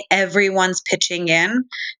family, everyone's pitching in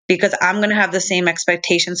because I'm going to have the same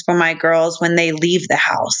expectations for my girls when they leave the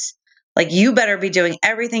house. Like, you better be doing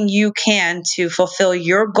everything you can to fulfill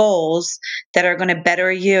your goals that are going to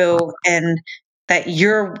better you and that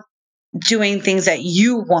you're doing things that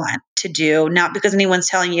you want to do, not because anyone's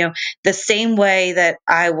telling you, the same way that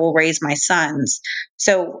I will raise my sons.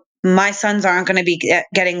 So my sons aren't going to be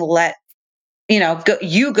getting let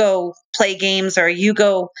you go play games or you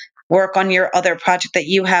go work on your other project that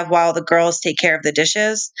you have while the girls take care of the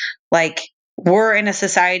dishes. Like, we're in a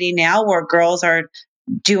society now where girls are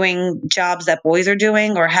doing jobs that boys are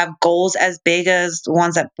doing or have goals as big as the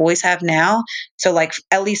ones that boys have now. So like,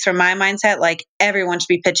 at least from my mindset, like everyone should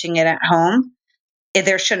be pitching it at home.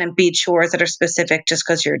 There shouldn't be chores that are specific just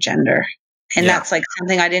because you're gender. And Yeah. that's like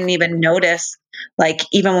something I didn't even notice. Like,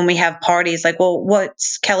 even when we have parties, like, well,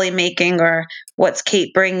 what's Kelly making or what's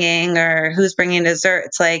Kate bringing or who's bringing dessert?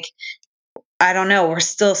 It's like, I don't know. We're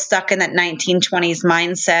still stuck in that 1920s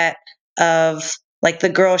mindset of like the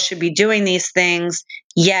girls should be doing these things,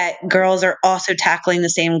 yet girls are also tackling the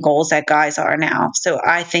same goals that guys are now. So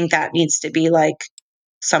I think that needs to be like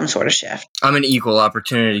some sort of shift. I'm an equal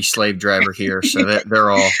opportunity slave driver here, so that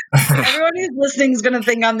they're all. Everyone who's listening is going to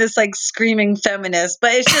think I'm this like screaming feminist,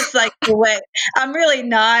 but it's just like the way I'm really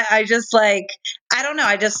not. I just like, I don't know.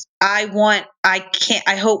 I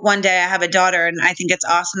hope one day I have a daughter, and I think it's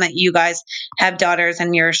awesome that you guys have daughters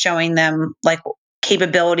and you're showing them like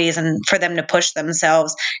capabilities and for them to push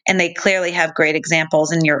themselves. And they clearly have great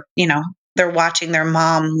examples, and they're watching their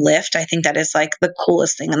mom lift. I think that is like the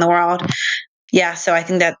coolest thing in the world. Yeah, so I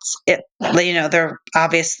think that's it. They're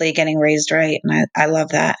obviously getting raised right, and I love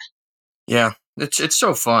that. Yeah, it's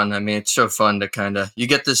so fun. I mean, it's so fun to kind of you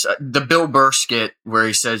get this the Bill Burr skit where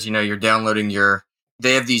he says, you're downloading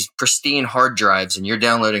they have these pristine hard drives and you're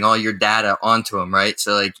downloading all your data onto them, right?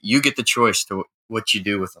 So like you get the choice to what you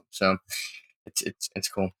do with them. So it's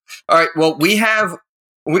cool. All right, well we have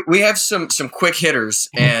some quick hitters,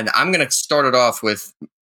 and I'm gonna start it off with.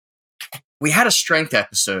 We had a strength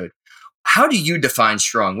episode. How do you define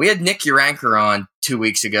strong? We had Nick, your anchor, on 2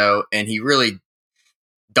 weeks ago, and he really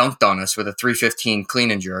dunked on us with a 315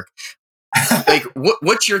 clean and jerk. Like,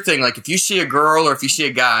 what's your thing? Like, if you see a girl or if you see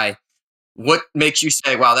a guy, what makes you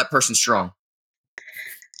say, wow, that person's strong?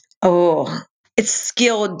 Oh, it's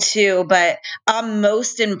skilled too, but I'm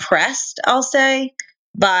most impressed, I'll say,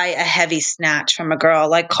 by a heavy snatch from a girl.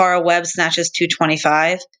 Like Cara Webb snatches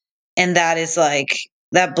 225, and that is like,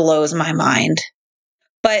 that blows my mind.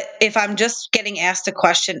 But if I'm just getting asked a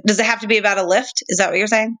question, does it have to be about a lift? Is that what you're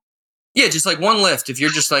saying? Yeah, just like one lift. If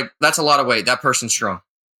you're just like, that's a lot of weight, that person's strong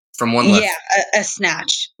from one lift. Yeah, a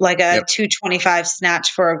snatch, like a 225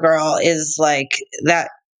 snatch for a girl is like,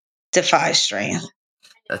 that defies strength.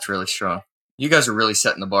 That's really strong. You guys are really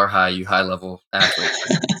setting the bar high, you high level athletes.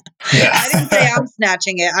 Yeah. I didn't say I'm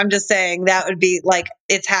snatching it. I'm just saying that would be like,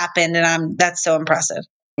 it's happened, and that's so impressive.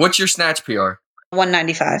 What's your snatch PR?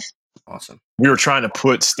 195. Awesome. We were trying to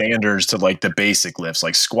put standards to like the basic lifts,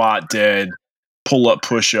 like squat, dead, pull up,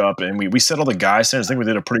 push up, and we set all the guy standards. I think we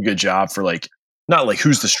did a pretty good job for like not like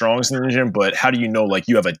who's the strongest in the gym, but how do you know like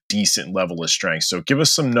you have a decent level of strength? So give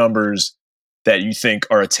us some numbers that you think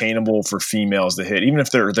are attainable for females to hit, even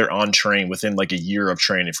if they're on train within like a year of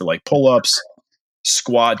training for like pull ups,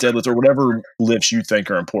 squat, deadlifts, or whatever lifts you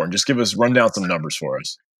think are important. Just run down some numbers for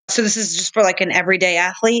us. So this is just for like an everyday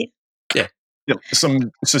athlete? Yeah.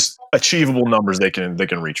 Some just achievable numbers they can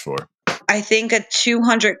reach for. I think a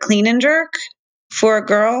 200 clean and jerk for a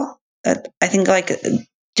girl, I think like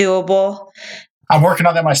doable. I'm working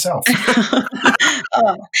on that myself.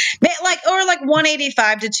 Or like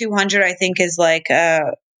 185 to 200, I think is like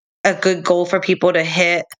a good goal for people to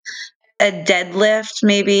hit. A deadlift,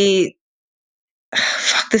 maybe.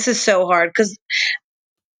 Fuck, this is so hard because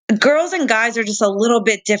girls and guys are just a little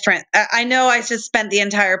bit different. I know I just spent the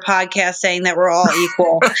entire podcast saying that we're all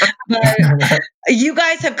equal, but you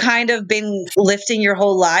guys have kind of been lifting your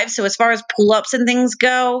whole lives. So as far as pull-ups and things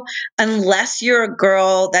go, unless you're a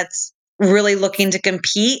girl that's really looking to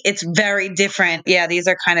compete, it's very different. Yeah, these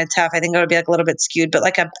are kind of tough. I think it would be like a little bit skewed, but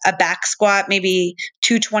like a back squat, maybe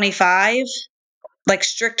 225, like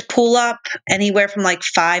strict pull-up, anywhere from like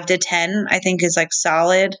 5 to 10, I think is like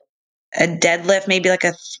solid. A deadlift, maybe like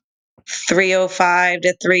a 305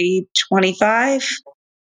 to 325.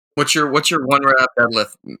 What's your 1 rep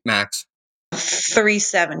deadlift max?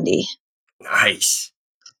 370. Nice.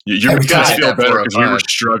 You we guys tried feel that better 405. because we were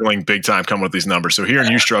struggling big time coming with these numbers. So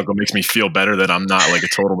hearing you struggle makes me feel better that I'm not like a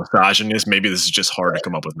total misogynist. Maybe this is just hard to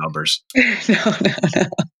come up with numbers. No.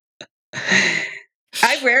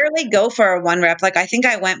 I rarely go for a 1 rep. Like I think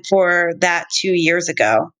I went for that 2 years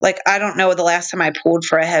ago. Like I don't know the last time I pulled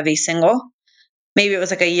for a heavy single. Maybe it was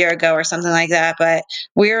like a year ago or something like that. But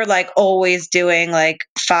we're like always doing like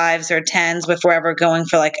 5s or 10s before ever going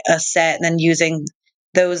for like a set and then using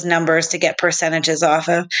those numbers to get percentages off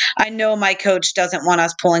of. I know my coach doesn't want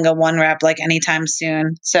us pulling a 1 rep like anytime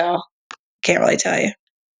soon. So can't really tell you.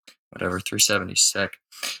 Whatever, 370 sick.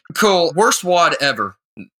 Cool. Worst WOD ever.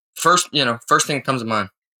 First thing that comes to mind.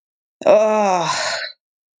 Oh,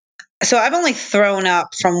 so I've only thrown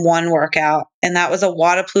up from one workout, and that was a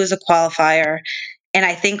Wadapalooza qualifier. And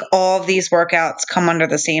I think all of these workouts come under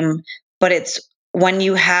the same, but it's when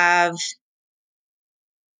you have,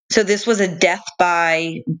 so this was a death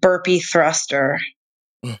by burpee thruster.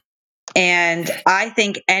 And I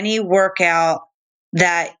think any workout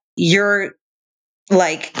that you're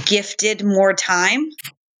like gifted more time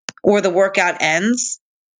or the workout ends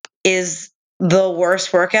is the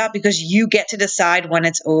worst workout because you get to decide when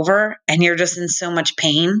it's over and you're just in so much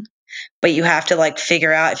pain, but you have to like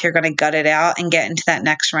figure out if you're going to gut it out and get into that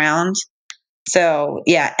next round. So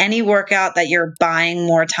yeah, any workout that you're buying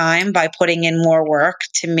more time by putting in more work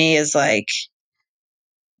to me is like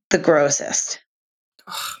the grossest.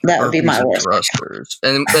 That would be my worst. Thrusters.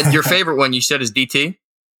 And your favorite one you said is DT?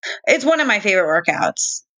 It's one of my favorite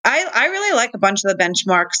workouts. I really like a bunch of the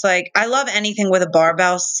benchmarks. Like I love anything with a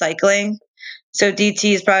barbell cycling. So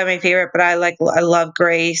DT is probably my favorite, but I love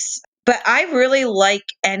Grace. But I really like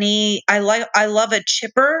I love a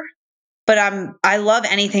chipper, but I love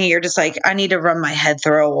anything you're just like, I need to run my head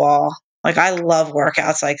through a wall. Like I love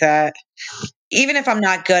workouts like that. Even if I'm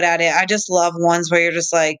not good at it, I just love ones where you're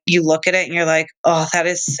just like, you look at it and you're like, oh, that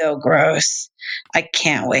is so gross. I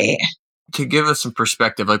can't wait. To give us some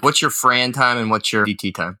perspective, like what's your Fran time and what's your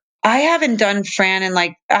DT time? I haven't done Fran and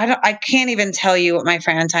like I can't even tell you what my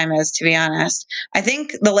Fran time is, to be honest. I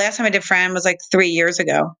think the last time I did Fran was like 3 years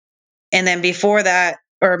ago. And then before that,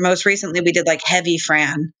 or most recently, we did like heavy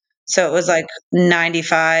Fran. So it was like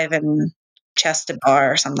 95 and chest to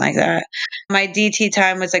bar or something like that. My DT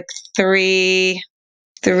time was like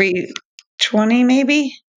 320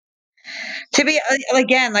 maybe. To be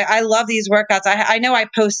again, like I love these workouts. I know I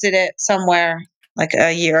posted it somewhere like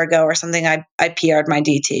a year ago or something. I PR'd my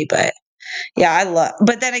DT, but yeah,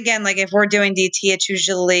 but then again, like if we're doing DT, it's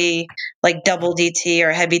usually like double DT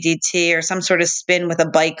or heavy DT or some sort of spin with a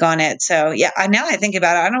bike on it. So yeah, now I think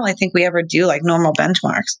about it, I don't really think we ever do like normal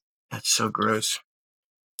benchmarks. That's so gross.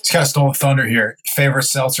 It's kind of stole the thunder here. Favorite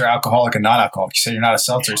seltzer, alcoholic and non-alcoholic? You said you're not a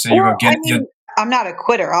seltzer, so you go get it. I'm not a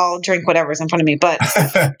quitter. I'll drink whatever's in front of me, but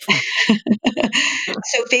so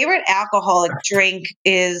favorite alcoholic drink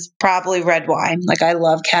is probably red wine. Like I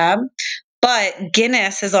love Cab. But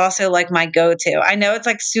Guinness is also like my go-to. I know it's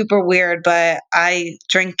like super weird, but I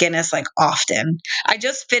drink Guinness like often. I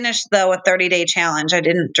just finished though a 30-day challenge. I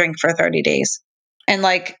didn't drink for 30 days. And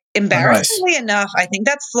like embarrassingly enough, I think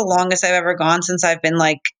that's the longest I've ever gone since I've been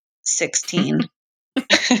like 16.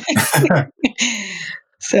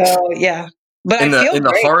 So yeah. But in I feel the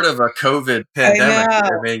great. heart of a COVID pandemic. I I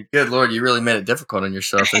know. mean, good Lord, you really made it difficult on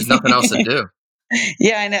yourself. There's nothing else to do.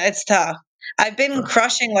 Yeah, I know. It's tough. I've been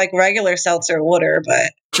crushing like regular seltzer water,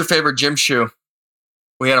 but. What's your favorite gym shoe?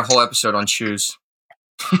 We had a whole episode on shoes.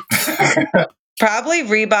 Probably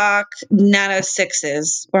Reebok Nano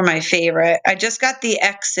 6s were my favorite. I just got the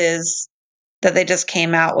X's that they just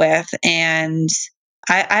came out with, and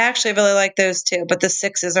I actually really like those too, but the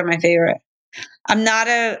 6s are my favorite. I'm not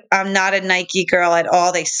a Nike girl at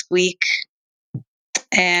all. They squeak.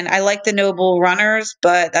 And I like the Noble Runners,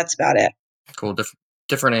 but that's about it. Cool.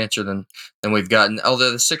 Different answer than we've gotten.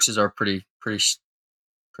 Although the 6s are pretty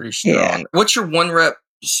strong. Yeah. What's your one rep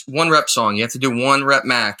song? You have to do 1 rep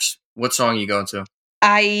max. What song are you going to?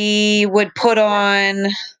 I would put on,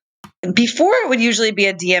 before it would usually be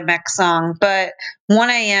a DMX song, but 1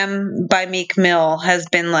 AM by Meek Mill has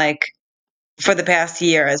been like, for the past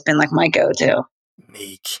year, has been like my go-to.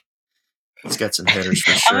 Meek. He's got some hitters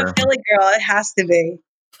for sure. I'm a Philly girl. It has to be.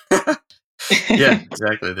 Yeah,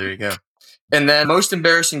 exactly. There you go. And then most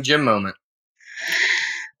embarrassing gym moment.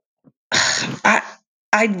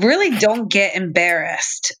 I really don't get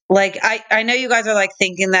embarrassed. Like I know you guys are like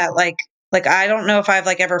thinking that like I don't know if I've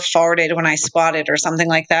like ever farted when I squatted or something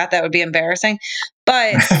like that. That would be embarrassing.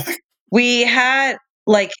 But we had,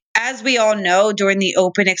 like, as we all know, during the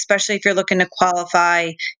open, especially if you're looking to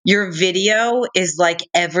qualify, your video is like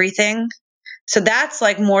everything. So that's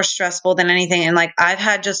like more stressful than anything. And like I've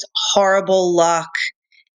had just horrible luck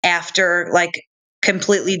after like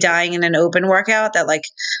completely dying in an open workout that like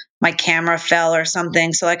my camera fell or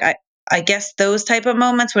something. So like I guess those type of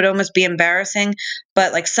moments would almost be embarrassing,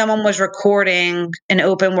 but like someone was recording an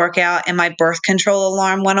open workout and my birth control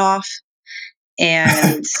alarm went off,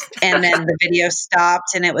 and then the video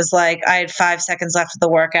stopped and it was like I had 5 seconds left of the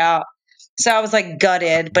workout. So I was like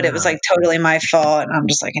gutted, but it was like totally my fault and I'm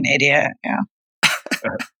just like an idiot. Yeah.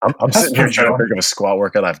 I'm sitting here trying to think of a squat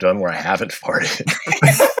workout I've done where I haven't farted. I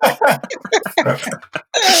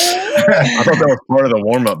thought that was part of the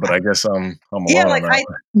warm up, but I guess I'm alone. Yeah, like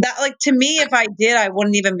like to me, if I did, I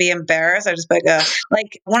wouldn't even be embarrassed. I just be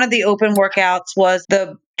like one of the open workouts was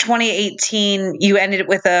the 2018. You ended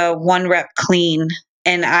with a 1 rep clean,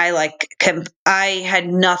 and I I had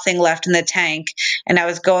nothing left in the tank, and I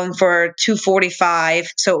was going for 245,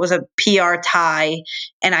 so it was a PR tie,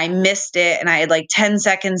 and I missed it, and I had like 10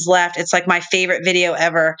 seconds left. It's like my favorite video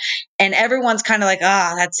ever, and everyone's kind of like,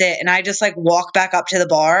 that's it, and I just like walk back up to the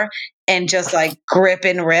bar and just like grip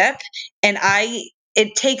and rip, and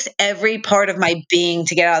it takes every part of my being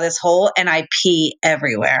to get out of this hole, and I pee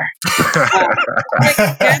everywhere. Like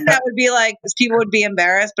then that would be like people would be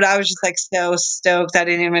embarrassed, but I was just like so stoked. I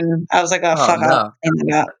was like, fuck, no. I'll clean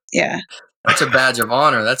it up. Yeah. That's a badge of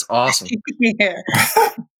honor. That's awesome. Yeah.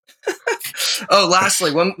 Oh,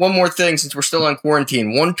 lastly, one more thing, since we're still on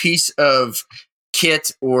quarantine, one piece of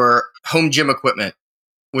kit or home gym equipment.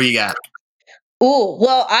 What do you got? Oh,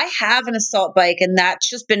 well, I have an assault bike, and that's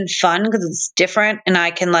just been fun because it's different, and I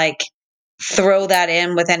can like throw that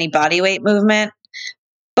in with any body weight movement.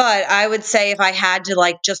 But I would say if I had to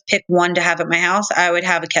like just pick one to have at my house, I would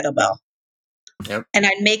have a kettlebell. Yep. And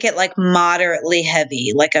I'd make it like moderately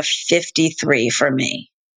heavy, like a 53 for me.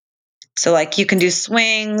 So like you can do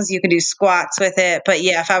swings, you can do squats with it. But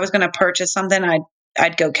yeah, if I was going to purchase something,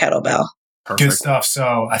 I'd go kettlebell. Perfect. Good stuff.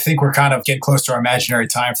 So I think we're kind of getting close to our imaginary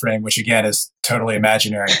time frame, which again is totally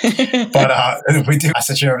imaginary. But we do. I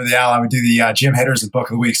sent you over the outline. We do the gym hitters and book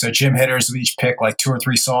of the week. So gym hitters, we each pick like 2 or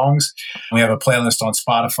 3 songs. We have a playlist on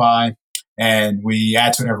Spotify, and we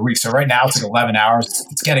add to it every week. So right now it's like 11 hours.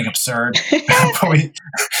 It's getting absurd,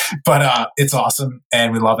 but it's awesome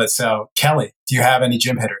and we love it. So Kelly, do you have any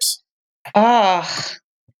gym hitters? Oh,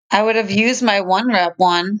 I would have used my 1 rep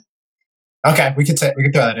one. Okay, we could throw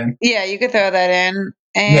that in. Yeah, you could throw that in.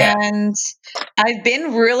 And yeah. I've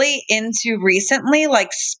been really into recently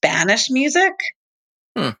like Spanish music.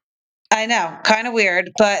 I know, kind of weird,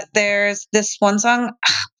 but there's this one song.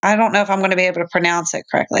 I don't know if I'm going to be able to pronounce it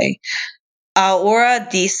correctly. Aura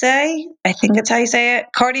Dice, I think it's how you say it.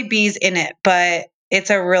 Cardi B's in it, but it's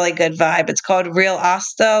a really good vibe. It's called Real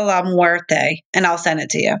Hasta La Muerte, and I'll send it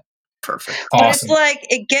to you. Perfect. But Awesome. it's like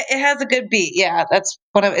it has a good beat. Yeah, it's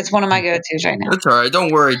one of my go-tos right now. That's all right.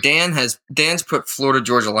 Don't worry. Dan's put Florida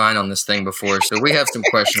Georgia Line on this thing before, so we have some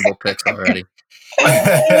questionable picks already.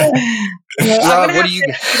 Rob, what do you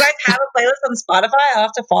guys have a playlist on Spotify? I'll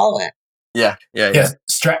have to follow it. Yeah.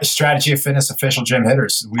 Strategy of Fitness official gym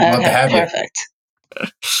hitters. We'd love to have perfect.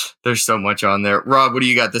 There's so much on there. Rob, what do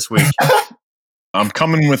you got this week? I'm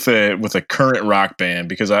coming with a current rock band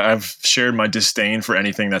because I've shared my disdain for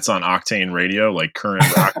anything that's on Octane Radio. Like current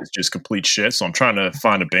rock is just complete shit. So I'm trying to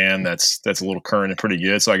find a band that's a little current and pretty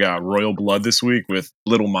good. So I got Royal Blood this week with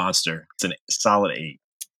Little Monster. It's a solid 8.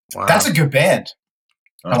 Wow. That's a good band.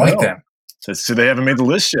 I like them. So they haven't made the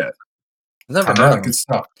list yet. Never heard of good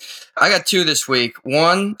stuff. I got 2 this week.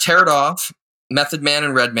 One, Tear It Off, Method Man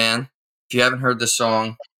and Redman. If you haven't heard this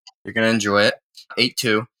song, you're going to enjoy it.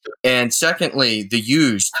 8-2. And secondly, The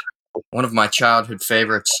Used, one of my childhood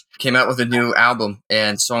favorites, came out with a new album,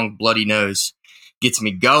 and song Bloody Nose gets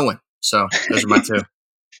me going. So those are my 2.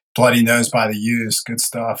 Bloody Nose by The Used. Good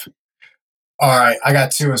stuff. All right, I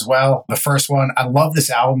got 2 as well. The first one, I love this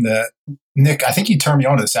album. Nick, I think you turned me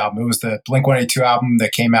on to this album. It was the Blink-182 album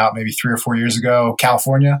that came out maybe 3 or 4 years ago,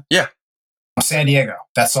 California. Yeah. San Diego.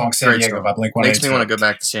 That song, San Diego by Blink-182. Makes me want to go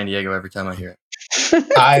back to San Diego every time I hear it.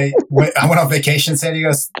 I went on vacation in San Diego.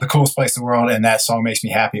 It's the coolest place in the world, and that song makes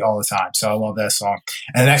me happy all the time. So I love that song.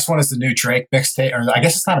 And the next one is the new Drake mixtape, or I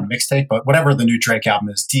guess it's not a mixtape, but whatever the new Drake album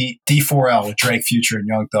is, D4L with Drake, Future, and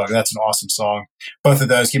Young Thug. That's an awesome song. Both of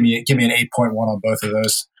those, give me an 8.1 on both of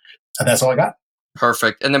those. And that's all I got.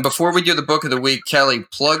 Perfect. And then before we do the book of the week, Kelly,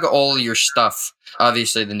 plug all your stuff.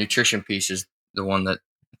 Obviously, the nutrition piece is the one that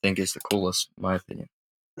I think is the coolest, in my opinion.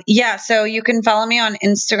 Yeah, so you can follow me on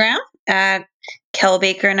Instagram at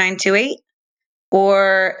kelbaker928.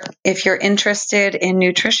 Or if you're interested in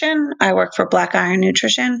nutrition, I work for Black Iron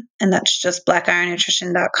Nutrition, and that's just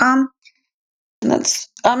blackironnutrition.com. And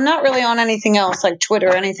I'm not really on anything else like Twitter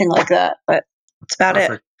or anything like that, but that's about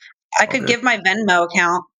it. I could give my Venmo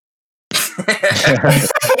account.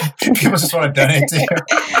 People just want to donate to you.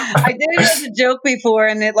 I did it as a joke before,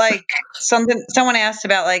 and someone asked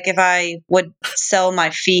about like if I would sell my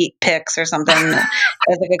feet pics or something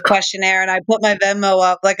as like a questionnaire, and I put my Venmo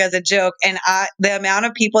up like as a joke, and the amount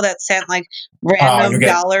of people that sent like random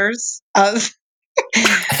dollars of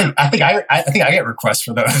I think I get requests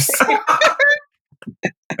for those.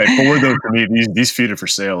 Hey, forward those to me. These feet are for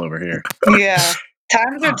sale over here. Yeah,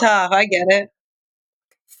 times are tough. I get it.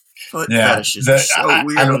 Foot fetishes are so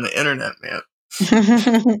weird on the internet,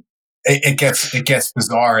 man. It gets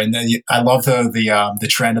bizarre, and then I love the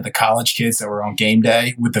trend of the college kids that were on game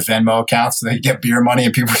day with the Venmo accounts, so they get beer money,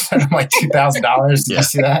 and people send them like $2,000. Did you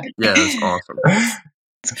see that? Yeah, that's awesome.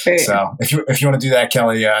 So if you want to do that,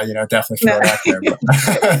 Kelly, definitely throw it out there.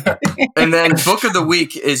 And then book of the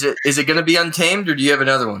week, is it going to be Untamed, or do you have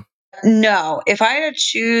another one? No, if I had to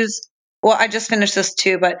choose. Well, I just finished this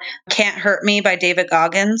too, but Can't Hurt Me by David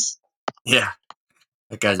Goggins. Yeah.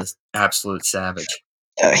 That guy's an absolute savage.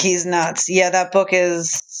 He's nuts. Yeah, that book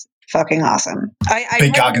is fucking awesome. I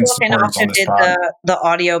Big Goggins supporters on this pod. The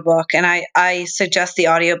audiobook, and I suggest the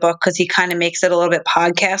audiobook because he kind of makes it a little bit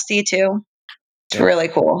podcasty too. It's really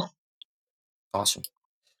cool. Awesome.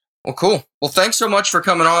 Well, cool. Well, thanks so much for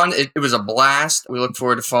coming on. It was a blast. We look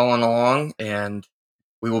forward to following along, and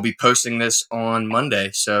we will be posting this on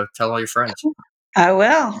Monday, so tell all your friends. I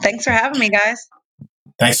will. Thanks for having me, guys.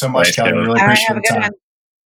 Thanks so much, Kelly. Really appreciate the time.